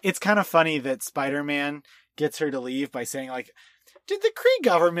it's kind of funny that Spider-Man gets her to leave by saying like, did the Kree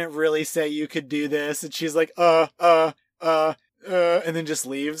government really say you could do this? And she's like, and then just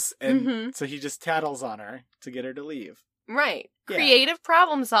leaves. And so he just tattles on her to get her to leave. Right. Yeah. Creative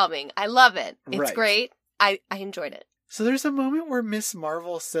problem solving. I love it. It's Right. great. I enjoyed it. So there's a moment where Miss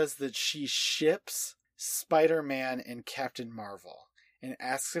Marvel says that she ships Spider-Man and Captain Marvel and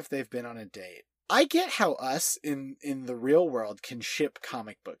asks if they've been on a date. I get how us in the real world can ship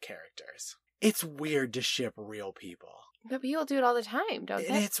comic book characters. It's weird to ship real people. But people do it all the time, don't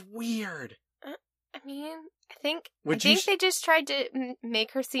And they? it's weird. I mean, I think Would you they just tried to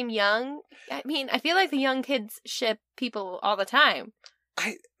make her seem young. I mean, I feel like the young kids ship people all the time.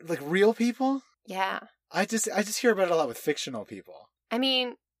 Like real people? Yeah. I just hear about it a lot with fictional people. I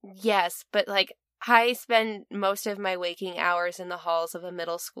mean, yes, but like I spend most of my waking hours in the halls of a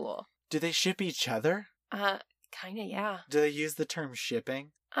middle school. Do they ship each other? Kind of, yeah. Do they use the term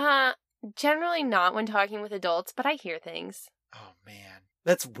shipping? Generally not when talking with adults, but I hear things. Oh man,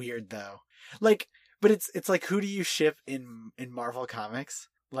 that's weird though. Like, but it's like, who do you ship in Marvel Comics?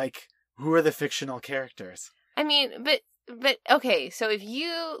 Like, who are the fictional characters? I mean, but okay, so if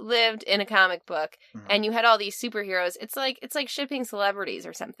you lived in a comic book and you had all these superheroes, it's like shipping celebrities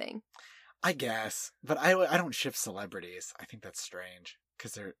or something. I guess, but I don't ship celebrities. I think that's strange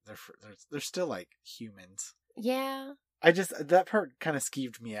because they're still like humans. Yeah. That part kind of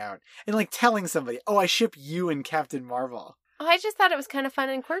skeeved me out. And like telling somebody, "Oh, I ship you and Captain Marvel." Oh, I just thought it was kind of fun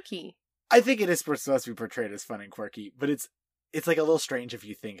and quirky. I think it is supposed to be portrayed as fun and quirky, but it's like a little strange if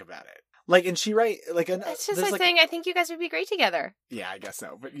you think about it. Like, and she It's just like saying, I think you guys would be great together. Yeah, I guess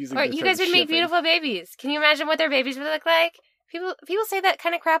so. But using or the you term guys would make shipping. beautiful babies. Can you imagine what their babies would look like? People say that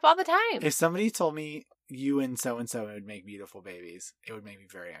kind of crap all the time. If somebody told me you and so would make beautiful babies, it would make me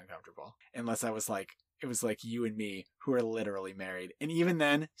very uncomfortable. Unless I was like, it was like you and me who are literally married. And even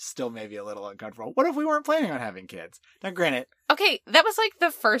then, still maybe a little uncomfortable. What if we weren't planning on having kids? Now, granted. Okay, that was like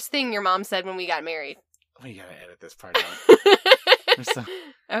the first thing your mom said when we got married. We gotta edit this part out.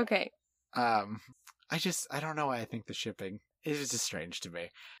 Okay. I don't know why I think the shipping is just strange to me.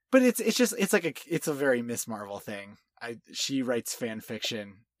 But it's a very Miss Marvel thing. She writes fan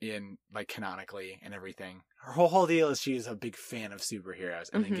fiction in like canonically and everything. Her whole deal is she is a big fan of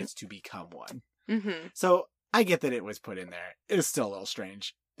superheroes and then gets to become one. Mm-hmm. So I get that it was put in there. It is still a little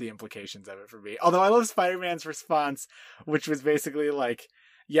strange, the implications of it for me. Although I love Spider-Man's response, which was basically like,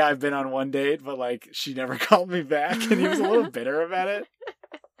 yeah, I've been on one date, but like she never called me back, and he was a little bitter about it.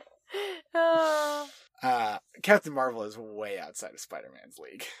 Captain Marvel is way outside of Spider-Man's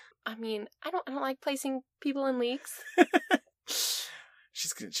league. I mean, I don't like placing people in leagues.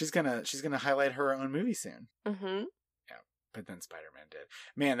 She's gonna highlight her own movie soon. Mm-hmm. Yeah, but then Spider-Man did.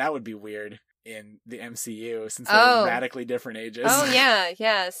 Man, that would be weird in the MCU since they're radically different ages. Oh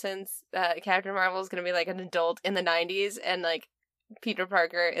yeah. Since Captain Marvel is gonna be like an adult in the 90s, and like Peter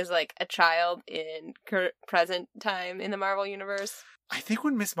Parker is like a child in present time in the Marvel universe. I think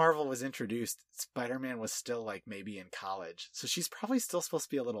when Miss Marvel was introduced, Spider-Man was still like maybe in college. So she's probably still supposed to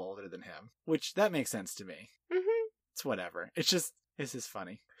be a little older than him, which that makes sense to me. Mm-hmm. It's whatever. It's just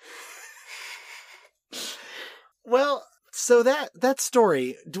funny. Well, so that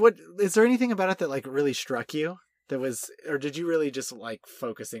story, is there anything about it that like really struck you? Or did you really just like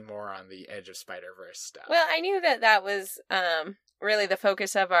focusing more on the Edge of Spider-Verse stuff? Well, I knew that was really the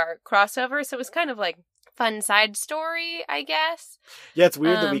focus of our crossover, so it was kind of like fun side story, I guess. Yeah, it's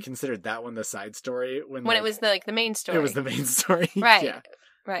weird that we considered that one the side story when it was the main story. It was the main story, right? Yeah.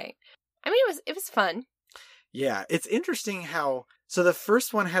 Right. I mean, it was fun. Yeah, it's interesting how so the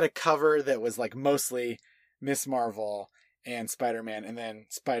first one had a cover that was like mostly Miss Marvel and Spider-Man, and then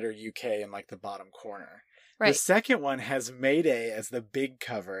Spider UK in like the bottom corner. Right. The second one has Mayday as the big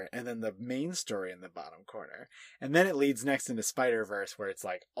cover, and then the main story in the bottom corner. And then it leads next into Spider-Verse, where it's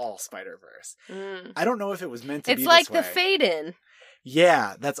like all Spider-Verse. I don't know if it was meant to be this way. It's like the fade-in.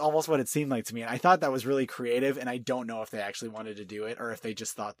 Yeah, that's almost what it seemed like to me. And I thought that was really creative, and I don't know if they actually wanted to do it, or if they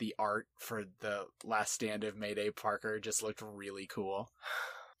just thought the art for the Last Stand of Mayday Parker just looked really cool.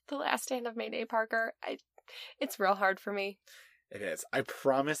 The Last Stand of Mayday Parker, it's real hard for me. It is. I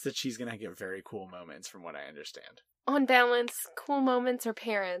promise that she's going to get very cool moments from what I understand. On balance, cool moments are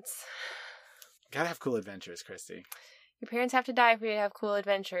parents. Gotta have cool adventures, Christy. Your parents have to die for you to have cool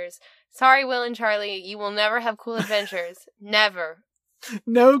adventures. Sorry, Will and Charlie, you will never have cool adventures. Never.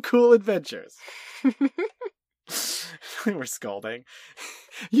 No cool adventures. We're scolding.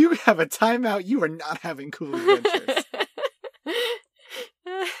 You have a timeout. You are not having cool adventures.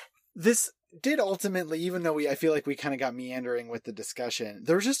 This did ultimately, even though I feel like we kind of got meandering with the discussion,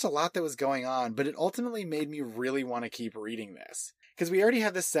 there was just a lot that was going on, but it ultimately made me really want to keep reading this. Because we already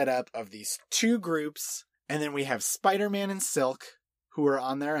have this setup of these two groups, and then we have Spider-Man and Silk, who are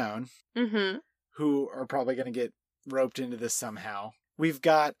on their own, who are probably going to get roped into this somehow. We've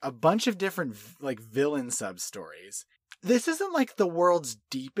got a bunch of different like villain sub-stories. This isn't like the world's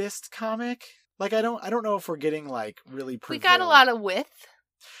deepest comic. Like I don't know if we're getting like really We got a lot of width.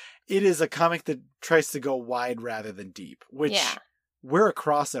 It is a comic that tries to go wide rather than deep, which we're a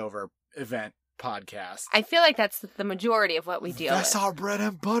crossover event podcast. I feel like that's the majority of what we deal That's with. our bread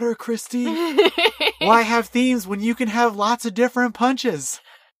and butter, Christy. Why have themes when you can have lots of different punches?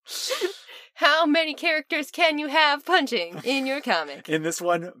 How many characters can you have punching in your comic? In this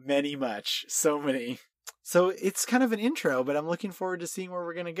one, much. So many. So it's kind of an intro, but I'm looking forward to seeing where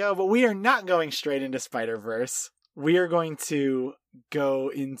we're going to go. But we are not going straight into Spider-Verse. We are going to go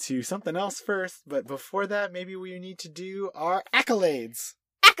into something else first. But before that, maybe we need to do our accolades.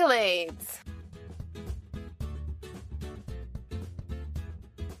 Accolades!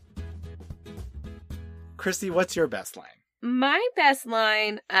 Christy, what's your best line? My best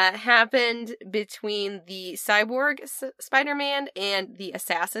line happened between the Cyborg Spider-Man and the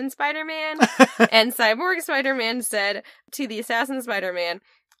Assassin Spider-Man. And Cyborg Spider-Man said to the Assassin Spider-Man,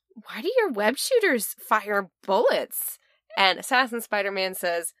 "Why do your web shooters fire bullets?" And Assassin Spider-Man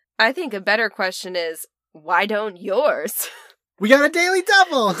says, "I think a better question is, why don't yours?" We got a daily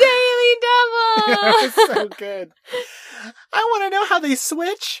double! Daily double! That was so good. I want to know how they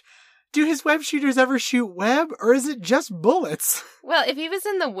switch. Do his web shooters ever shoot web, or is it just bullets? Well, if he was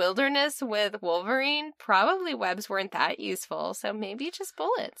in the wilderness with Wolverine, probably webs weren't that useful, so maybe just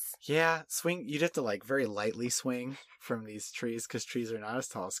bullets. Yeah, swing. You'd have to like very lightly swing from these trees because trees are not as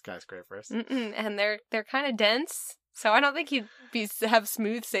tall as skyscrapers. And they're kind of dense, so I don't think he'd have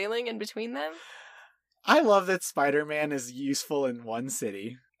smooth sailing in between them. I love that Spider-Man is useful in one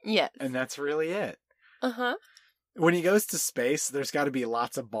city. Yes. And that's really it. Uh-huh. When he goes to space, there's got to be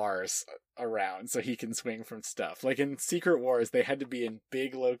lots of bars around so he can swing from stuff. Like in Secret Wars, they had to be in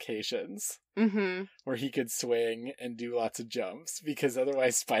big locations where he could swing and do lots of jumps because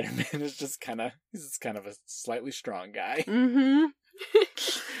otherwise Spider-Man is just kind of a slightly strong guy.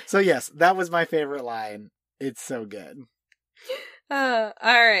 So yes, that was my favorite line. It's so good. All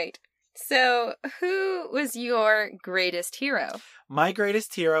right. So who was your greatest hero? My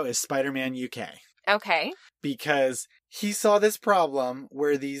greatest hero is Spider-Man UK. Okay. Because he saw this problem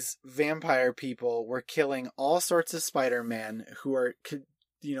where these vampire people were killing all sorts of Spider-Man who are,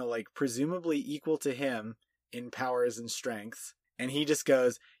 like presumably equal to him in powers and strengths. And he just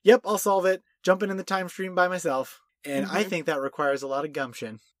goes, "Yep, I'll solve it. Jumping in the time stream by myself." And I think that requires a lot of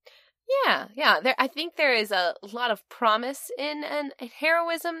gumption. Yeah. I think there is a lot of promise in an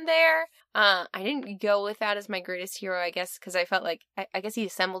heroism there. I didn't go with that as my greatest hero, I guess, because I felt like I guess he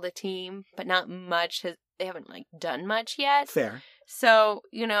assembled a team, but not much. They haven't like done much yet. Fair. So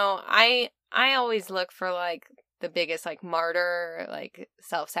I always look for like the biggest like martyr, like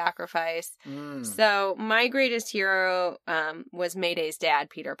self-sacrifice. So my greatest hero was Mayday's dad,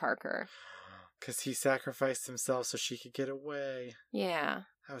 Peter Parker. Because he sacrificed himself so she could get away. Yeah.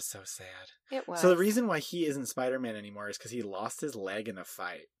 That was so sad. It was. So the reason why he isn't Spider-Man anymore is because he lost his leg in a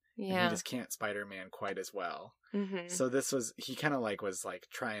fight. Yeah. And he just can't Spider-Man quite as well. So he kind of was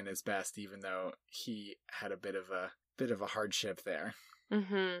trying his best, even though he had a bit of a hardship there.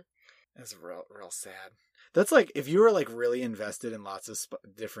 That's real sad. That's like, if you were like really invested in lots of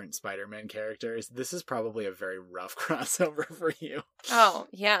different Spider-Man characters, this is probably a very rough crossover for you. Oh,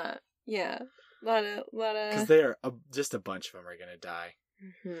 yeah. Yeah. Lot of. Because they are, just a bunch of them are going to die.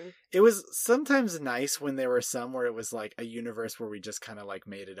 It was sometimes nice when there were some where it was like a universe where we just kind of like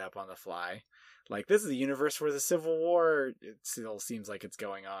made it up on the fly. Like, this is the universe where the Civil War, it still seems like it's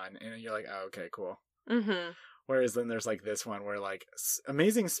going on. And you're like, oh, okay, cool. Whereas then there's like this one where like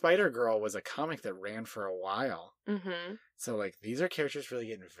Amazing Spider-Girl was a comic that ran for a while. So like these are characters really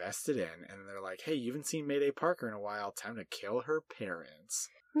get invested in. And they're like, hey, you haven't seen Mayday Parker in a while. Time to kill her parents.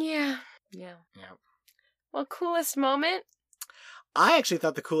 Yeah. Well, coolest moment? I actually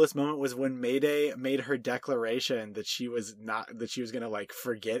thought the coolest moment was when Mayday made her declaration that she was going to like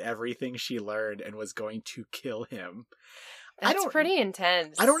forget everything she learned and was going to kill him. That's pretty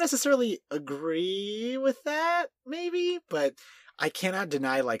intense. I don't necessarily agree with that, maybe, but I cannot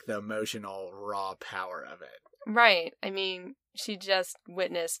deny like the emotional raw power of it. Right. I mean, she just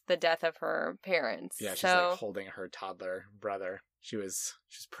witnessed the death of her parents. Yeah, she's like holding her toddler brother. She's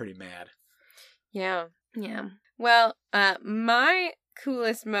pretty mad. Yeah. Well, my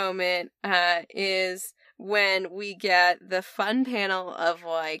coolest moment is when we get the fun panel of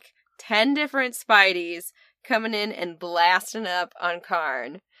like 10 different Spideys coming in and blasting up on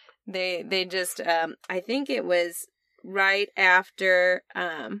Karn. They just I think it was right after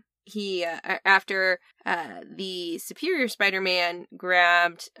after the Superior Spider-Man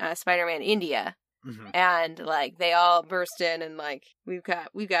grabbed Spider-Man India. Mhm. And like they all burst in, and like we've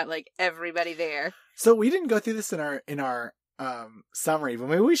got like everybody there. So we didn't go through this in our summary, but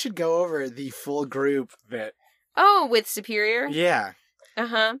maybe we should go over the full group that. Oh, with Superior? Yeah.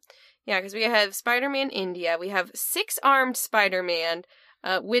 Uh-huh. Yeah, because we have Spider-Man India. We have 6-armed Spider-Man,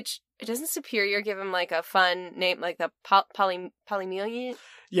 which, doesn't Superior give him, like, a fun name, like the Polymelian?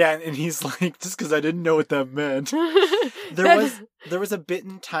 Yeah, and he's like, just because I didn't know what that meant. There was a bit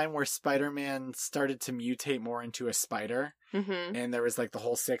in time where Spider-Man started to mutate more into a spider, Mm-hmm. and there was, like, the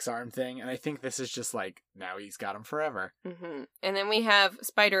whole 6-arm thing, and I think this is just, like, now he's got him forever. Mm-hmm. And then we have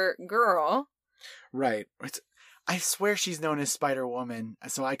Spider-Girl. Right. I swear she's known as Spider-Woman,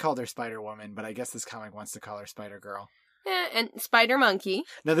 so I called her Spider-Woman, but I guess this comic wants to call her Spider-Girl. And Spider-Monkey.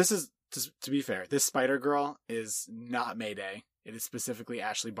 Now, this is, to be fair, this Spider-Girl is not Mayday. It is specifically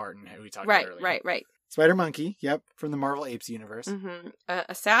Ashley Barton, who we talked about earlier. Right. Spider-Monkey, yep, from the Marvel Apes universe. Mm-hmm.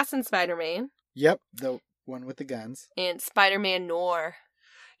 Assassin Spider-Man. Yep, the one with the guns. And Spider-Man Noir.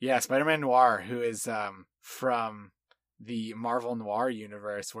 Yeah, Spider-Man Noir, who is from the Marvel Noir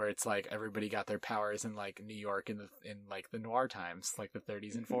universe, where it's like everybody got their powers in like New York in like the noir times, like the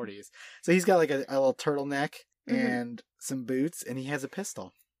 30s and 40s. So he's got like a little turtleneck and some boots, and he has a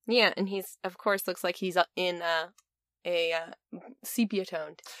pistol. Yeah, and he's, of course, looks like he's in a sepia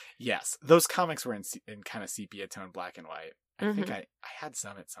toned. Yes, those comics were in kind of sepia toned black and white. I think I had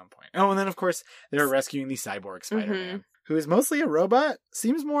some at some point. Oh, and then of course they were rescuing the cyborg Spider-Man, who is mostly a robot.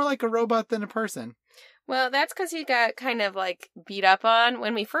 Seems more like a robot than a person. Well, that's because he got kind of, like, beat up on.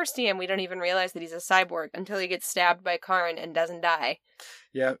 When we first see him, we don't even realize that he's a cyborg until he gets stabbed by Karn and doesn't die.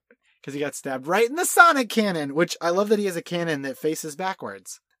 Yep, because he got stabbed right in the sonic cannon, which I love that he has a cannon that faces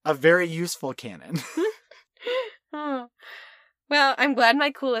backwards. A very useful cannon. Oh. Well, I'm glad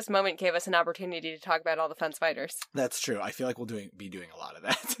my coolest moment gave us an opportunity to talk about all the fun spiders. That's true. I feel like we'll be doing a lot of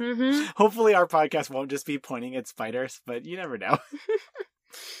that. Mm-hmm. Hopefully our podcast won't just be pointing at spiders, but you never know.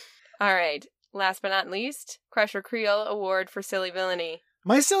 All right. Last but not least, Crusher Creel Award for Silly Villainy.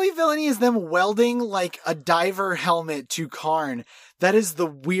 My silly villainy is them welding like a diver helmet to Karn. That is the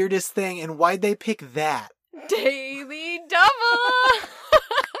weirdest thing, and why'd they pick that? Daily Double!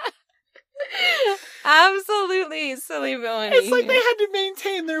 Absolutely silly villainy. It's like they had to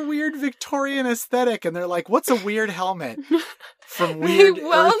maintain their weird Victorian aesthetic, and they're like, what's a weird helmet? From weird They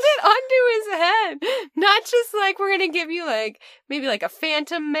welded it onto his head. Not just like, we're going to give you like, maybe like a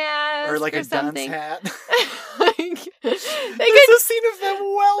phantom mask or like a something. dunce hat. Like, There's a scene of them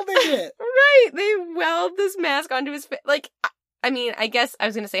welding it. Right. They weld this mask onto his face. Like, I mean, I guess I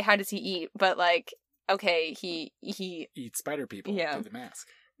was going to say, how does he eat? But like, okay, he eats spider people through the mask.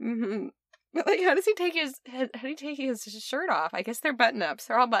 Mm-hmm. But like, how does he take his shirt off? I guess they're button-ups.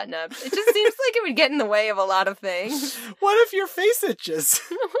 They're all button-ups. It just seems like it would get in the way of a lot of things. What if your face itches?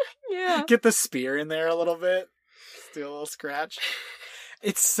 Yeah. Get the spear in there a little bit. Do a little scratch.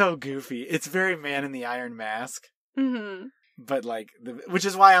 It's so goofy. It's very Man in the Iron Mask. Mm-hmm. But like, which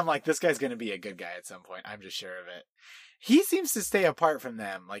is why I'm like, this guy's going to be a good guy at some point. I'm just sure of it. He seems to stay apart from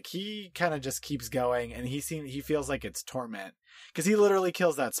them. Like, he kind of just keeps going, and he feels like it's torment. Because he literally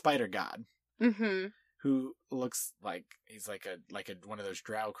kills that spider god. Mm-hmm. Who looks like he's like a one of those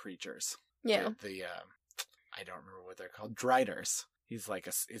drow creatures. Yeah. The I don't remember what they're called. Driders. It's like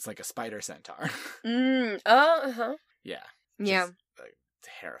a spider centaur. Oh, uh-huh. Yeah. Yeah. A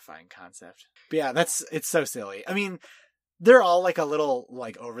terrifying concept. But yeah, it's so silly. I mean, they're all like a little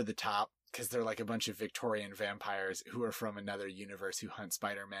like over the top because they're like a bunch of Victorian vampires who are from another universe who hunt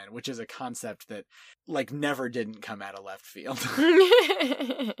Spider-Man, which is a concept that like never didn't come out of left field.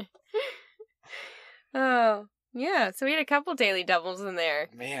 Oh, yeah. So we had a couple daily doubles in there.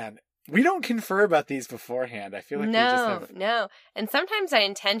 Man, we don't confer about these beforehand. I feel like we just have... No. And sometimes I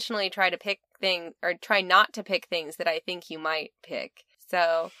intentionally try to pick things, or try not to pick things that I think you might pick.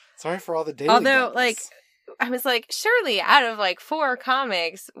 So... Sorry for all the daily doubles. like, I was like, surely out of like 4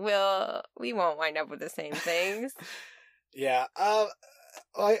 comics, we won't wind up with the same things. Yeah.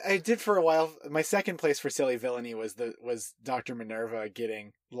 I did for a while. My second place for silly villainy was Dr. Minerva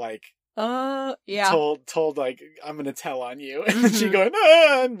getting like... yeah. Told like, I'm gonna tell on you. And then she going,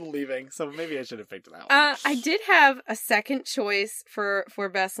 I'm leaving. So maybe I should have picked that one. I did have a second choice for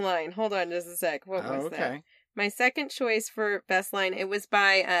best line. Hold on just a sec. What was that? My second choice for best line, it was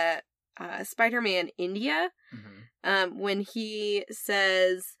by Spider-Man India. Mm-hmm. When he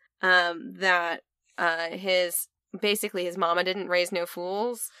says that his mama didn't raise no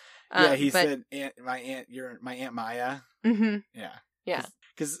fools. Yeah, he said, my Aunt Maya. Mm-hmm. Yeah. Yeah.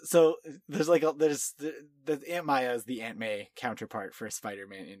 Because so there's the Aunt Maya is the Aunt May counterpart for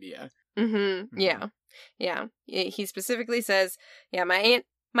Spider-Man India. Mm-hmm. Yeah. Yeah. He specifically says, yeah, my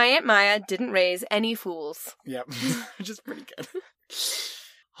My Aunt Maya didn't raise any fools. Yep, which is pretty good.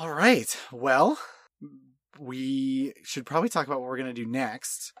 All right, well, we should probably talk about what we're going to do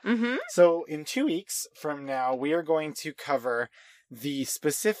next. Mm-hmm. So in 2 weeks from now, we are going to cover the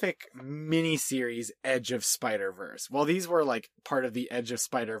specific mini-series Edge of Spider-Verse. Well, these were like part of the Edge of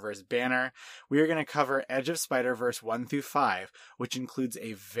Spider-Verse banner. We are going to cover Edge of Spider-Verse 1 through 5, which includes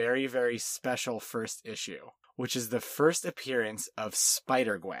a very, very special first issue, which is the first appearance of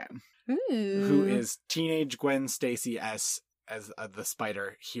Spider-Gwen, who is teenage Gwen Stacy as the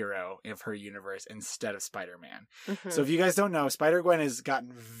spider hero of her universe instead of Spider-Man. Mm-hmm. So if you guys don't know, Spider-Gwen has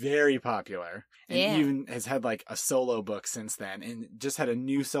gotten very popular and even has had like a solo book since then, and just had a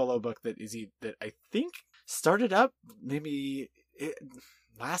new solo book that I think started up maybe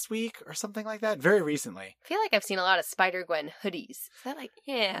last week or something like that, very recently. I feel like I've seen a lot of Spider-Gwen hoodies. Is that like,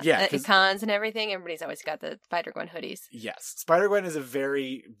 yeah, at cons and everything, everybody's always got the Spider-Gwen hoodies. Yes. Spider-Gwen is a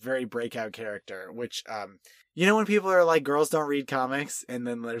very, very breakout character, which, you know when people are like, girls don't read comics, and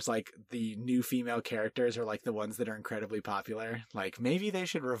then there's like the new female characters are like the ones that are incredibly popular? Like, maybe they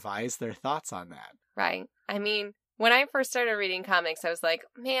should revise their thoughts on that. Right. I mean, when I first started reading comics, I was like,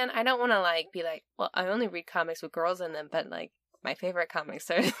 man, I don't want to like be like, well, I only read comics with girls in them, but like, my favorite comics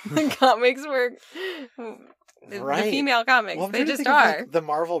are the comics where the female comics. Well, they just are. Like the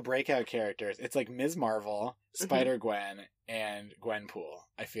Marvel breakout characters. It's like Ms. Marvel, Spider-Gwen, and Gwenpool.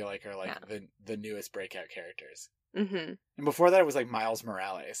 I feel like are like the newest breakout characters. Mm-hmm. And before that, it was like Miles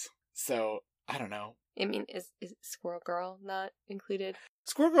Morales. So I don't know. I mean, is Squirrel Girl not included?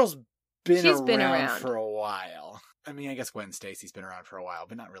 Squirrel Girl's been around for a while. I mean, I guess Gwen Stacy's been around for a while,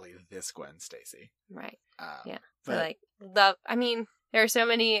 but not really this Gwen Stacy. Right. Yeah. But so, like, there are so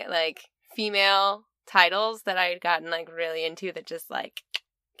many, like, female titles that I had gotten, like, really into that just, like,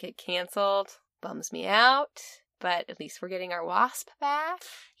 get canceled. Bums me out. But at least we're getting our Wasp back.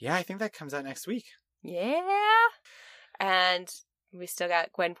 Yeah, I think that comes out next week. Yeah. And we still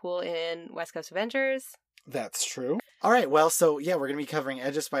got Gwenpool in West Coast Avengers. That's true. All right, well, so yeah, we're going to be covering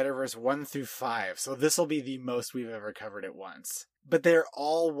Edge of Spider-Verse 1 through 5. So this will be the most we've ever covered at once. But they're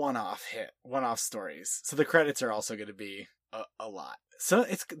all one-off stories. So the credits are also going to be a lot. So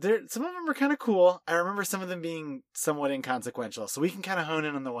some of them are kind of cool. I remember some of them being somewhat inconsequential. So we can kind of hone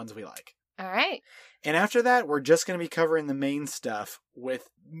in on the ones we like. All right. And after that, we're just going to be covering the main stuff with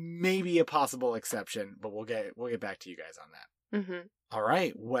maybe a possible exception. But we'll get back to you guys on that. Mm-hmm. All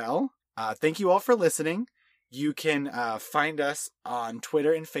right. Well, thank you all for listening. You can find us on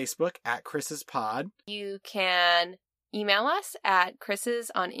Twitter and Facebook at Chris's Pod. You can email us at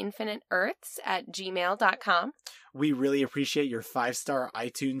chrisesoninfiniteearths@gmail.com. We really appreciate your 5-star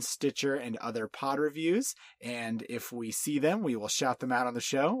iTunes, Stitcher, and other pod reviews. And if we see them, we will shout them out on the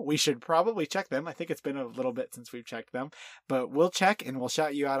show. We should probably check them. I think it's been a little bit since we've checked them. But we'll check and we'll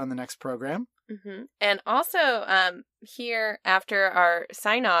shout you out on the next program. Mm-hmm. And also, here after our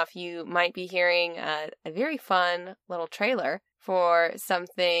sign-off, you might be hearing a very fun little trailer for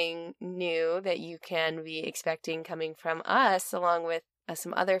something new that you can be expecting coming from us, along with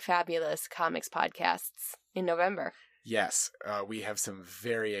some other fabulous comics podcasts in November. Yes, we have some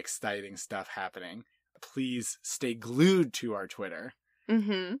very exciting stuff happening. Please stay glued to our Twitter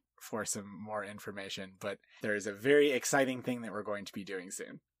for some more information. But there is a very exciting thing that we're going to be doing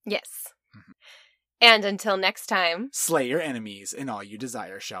soon. Yes. Mm-hmm. And until next time, slay your enemies, and all you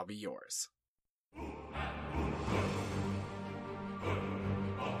desire shall be yours.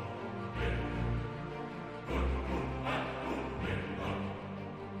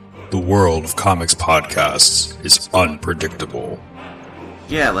 The world of comics podcasts is unpredictable.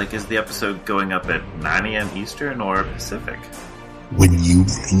 Yeah, like, is the episode going up at 9 a.m. Eastern or Pacific? When you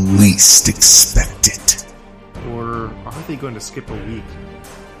least expect it. Or are they going to skip a week?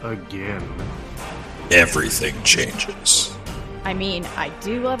 Again. Everything changes. I mean, I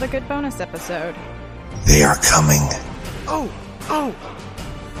do love a good bonus episode. They are coming. Oh!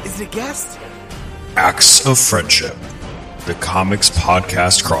 Is it a guest? Acts of Friendship. The comics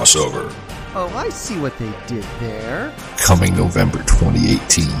podcast crossover. Oh, I see what they did there. Coming November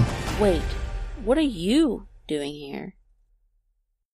 2018. Wait, what are you doing here?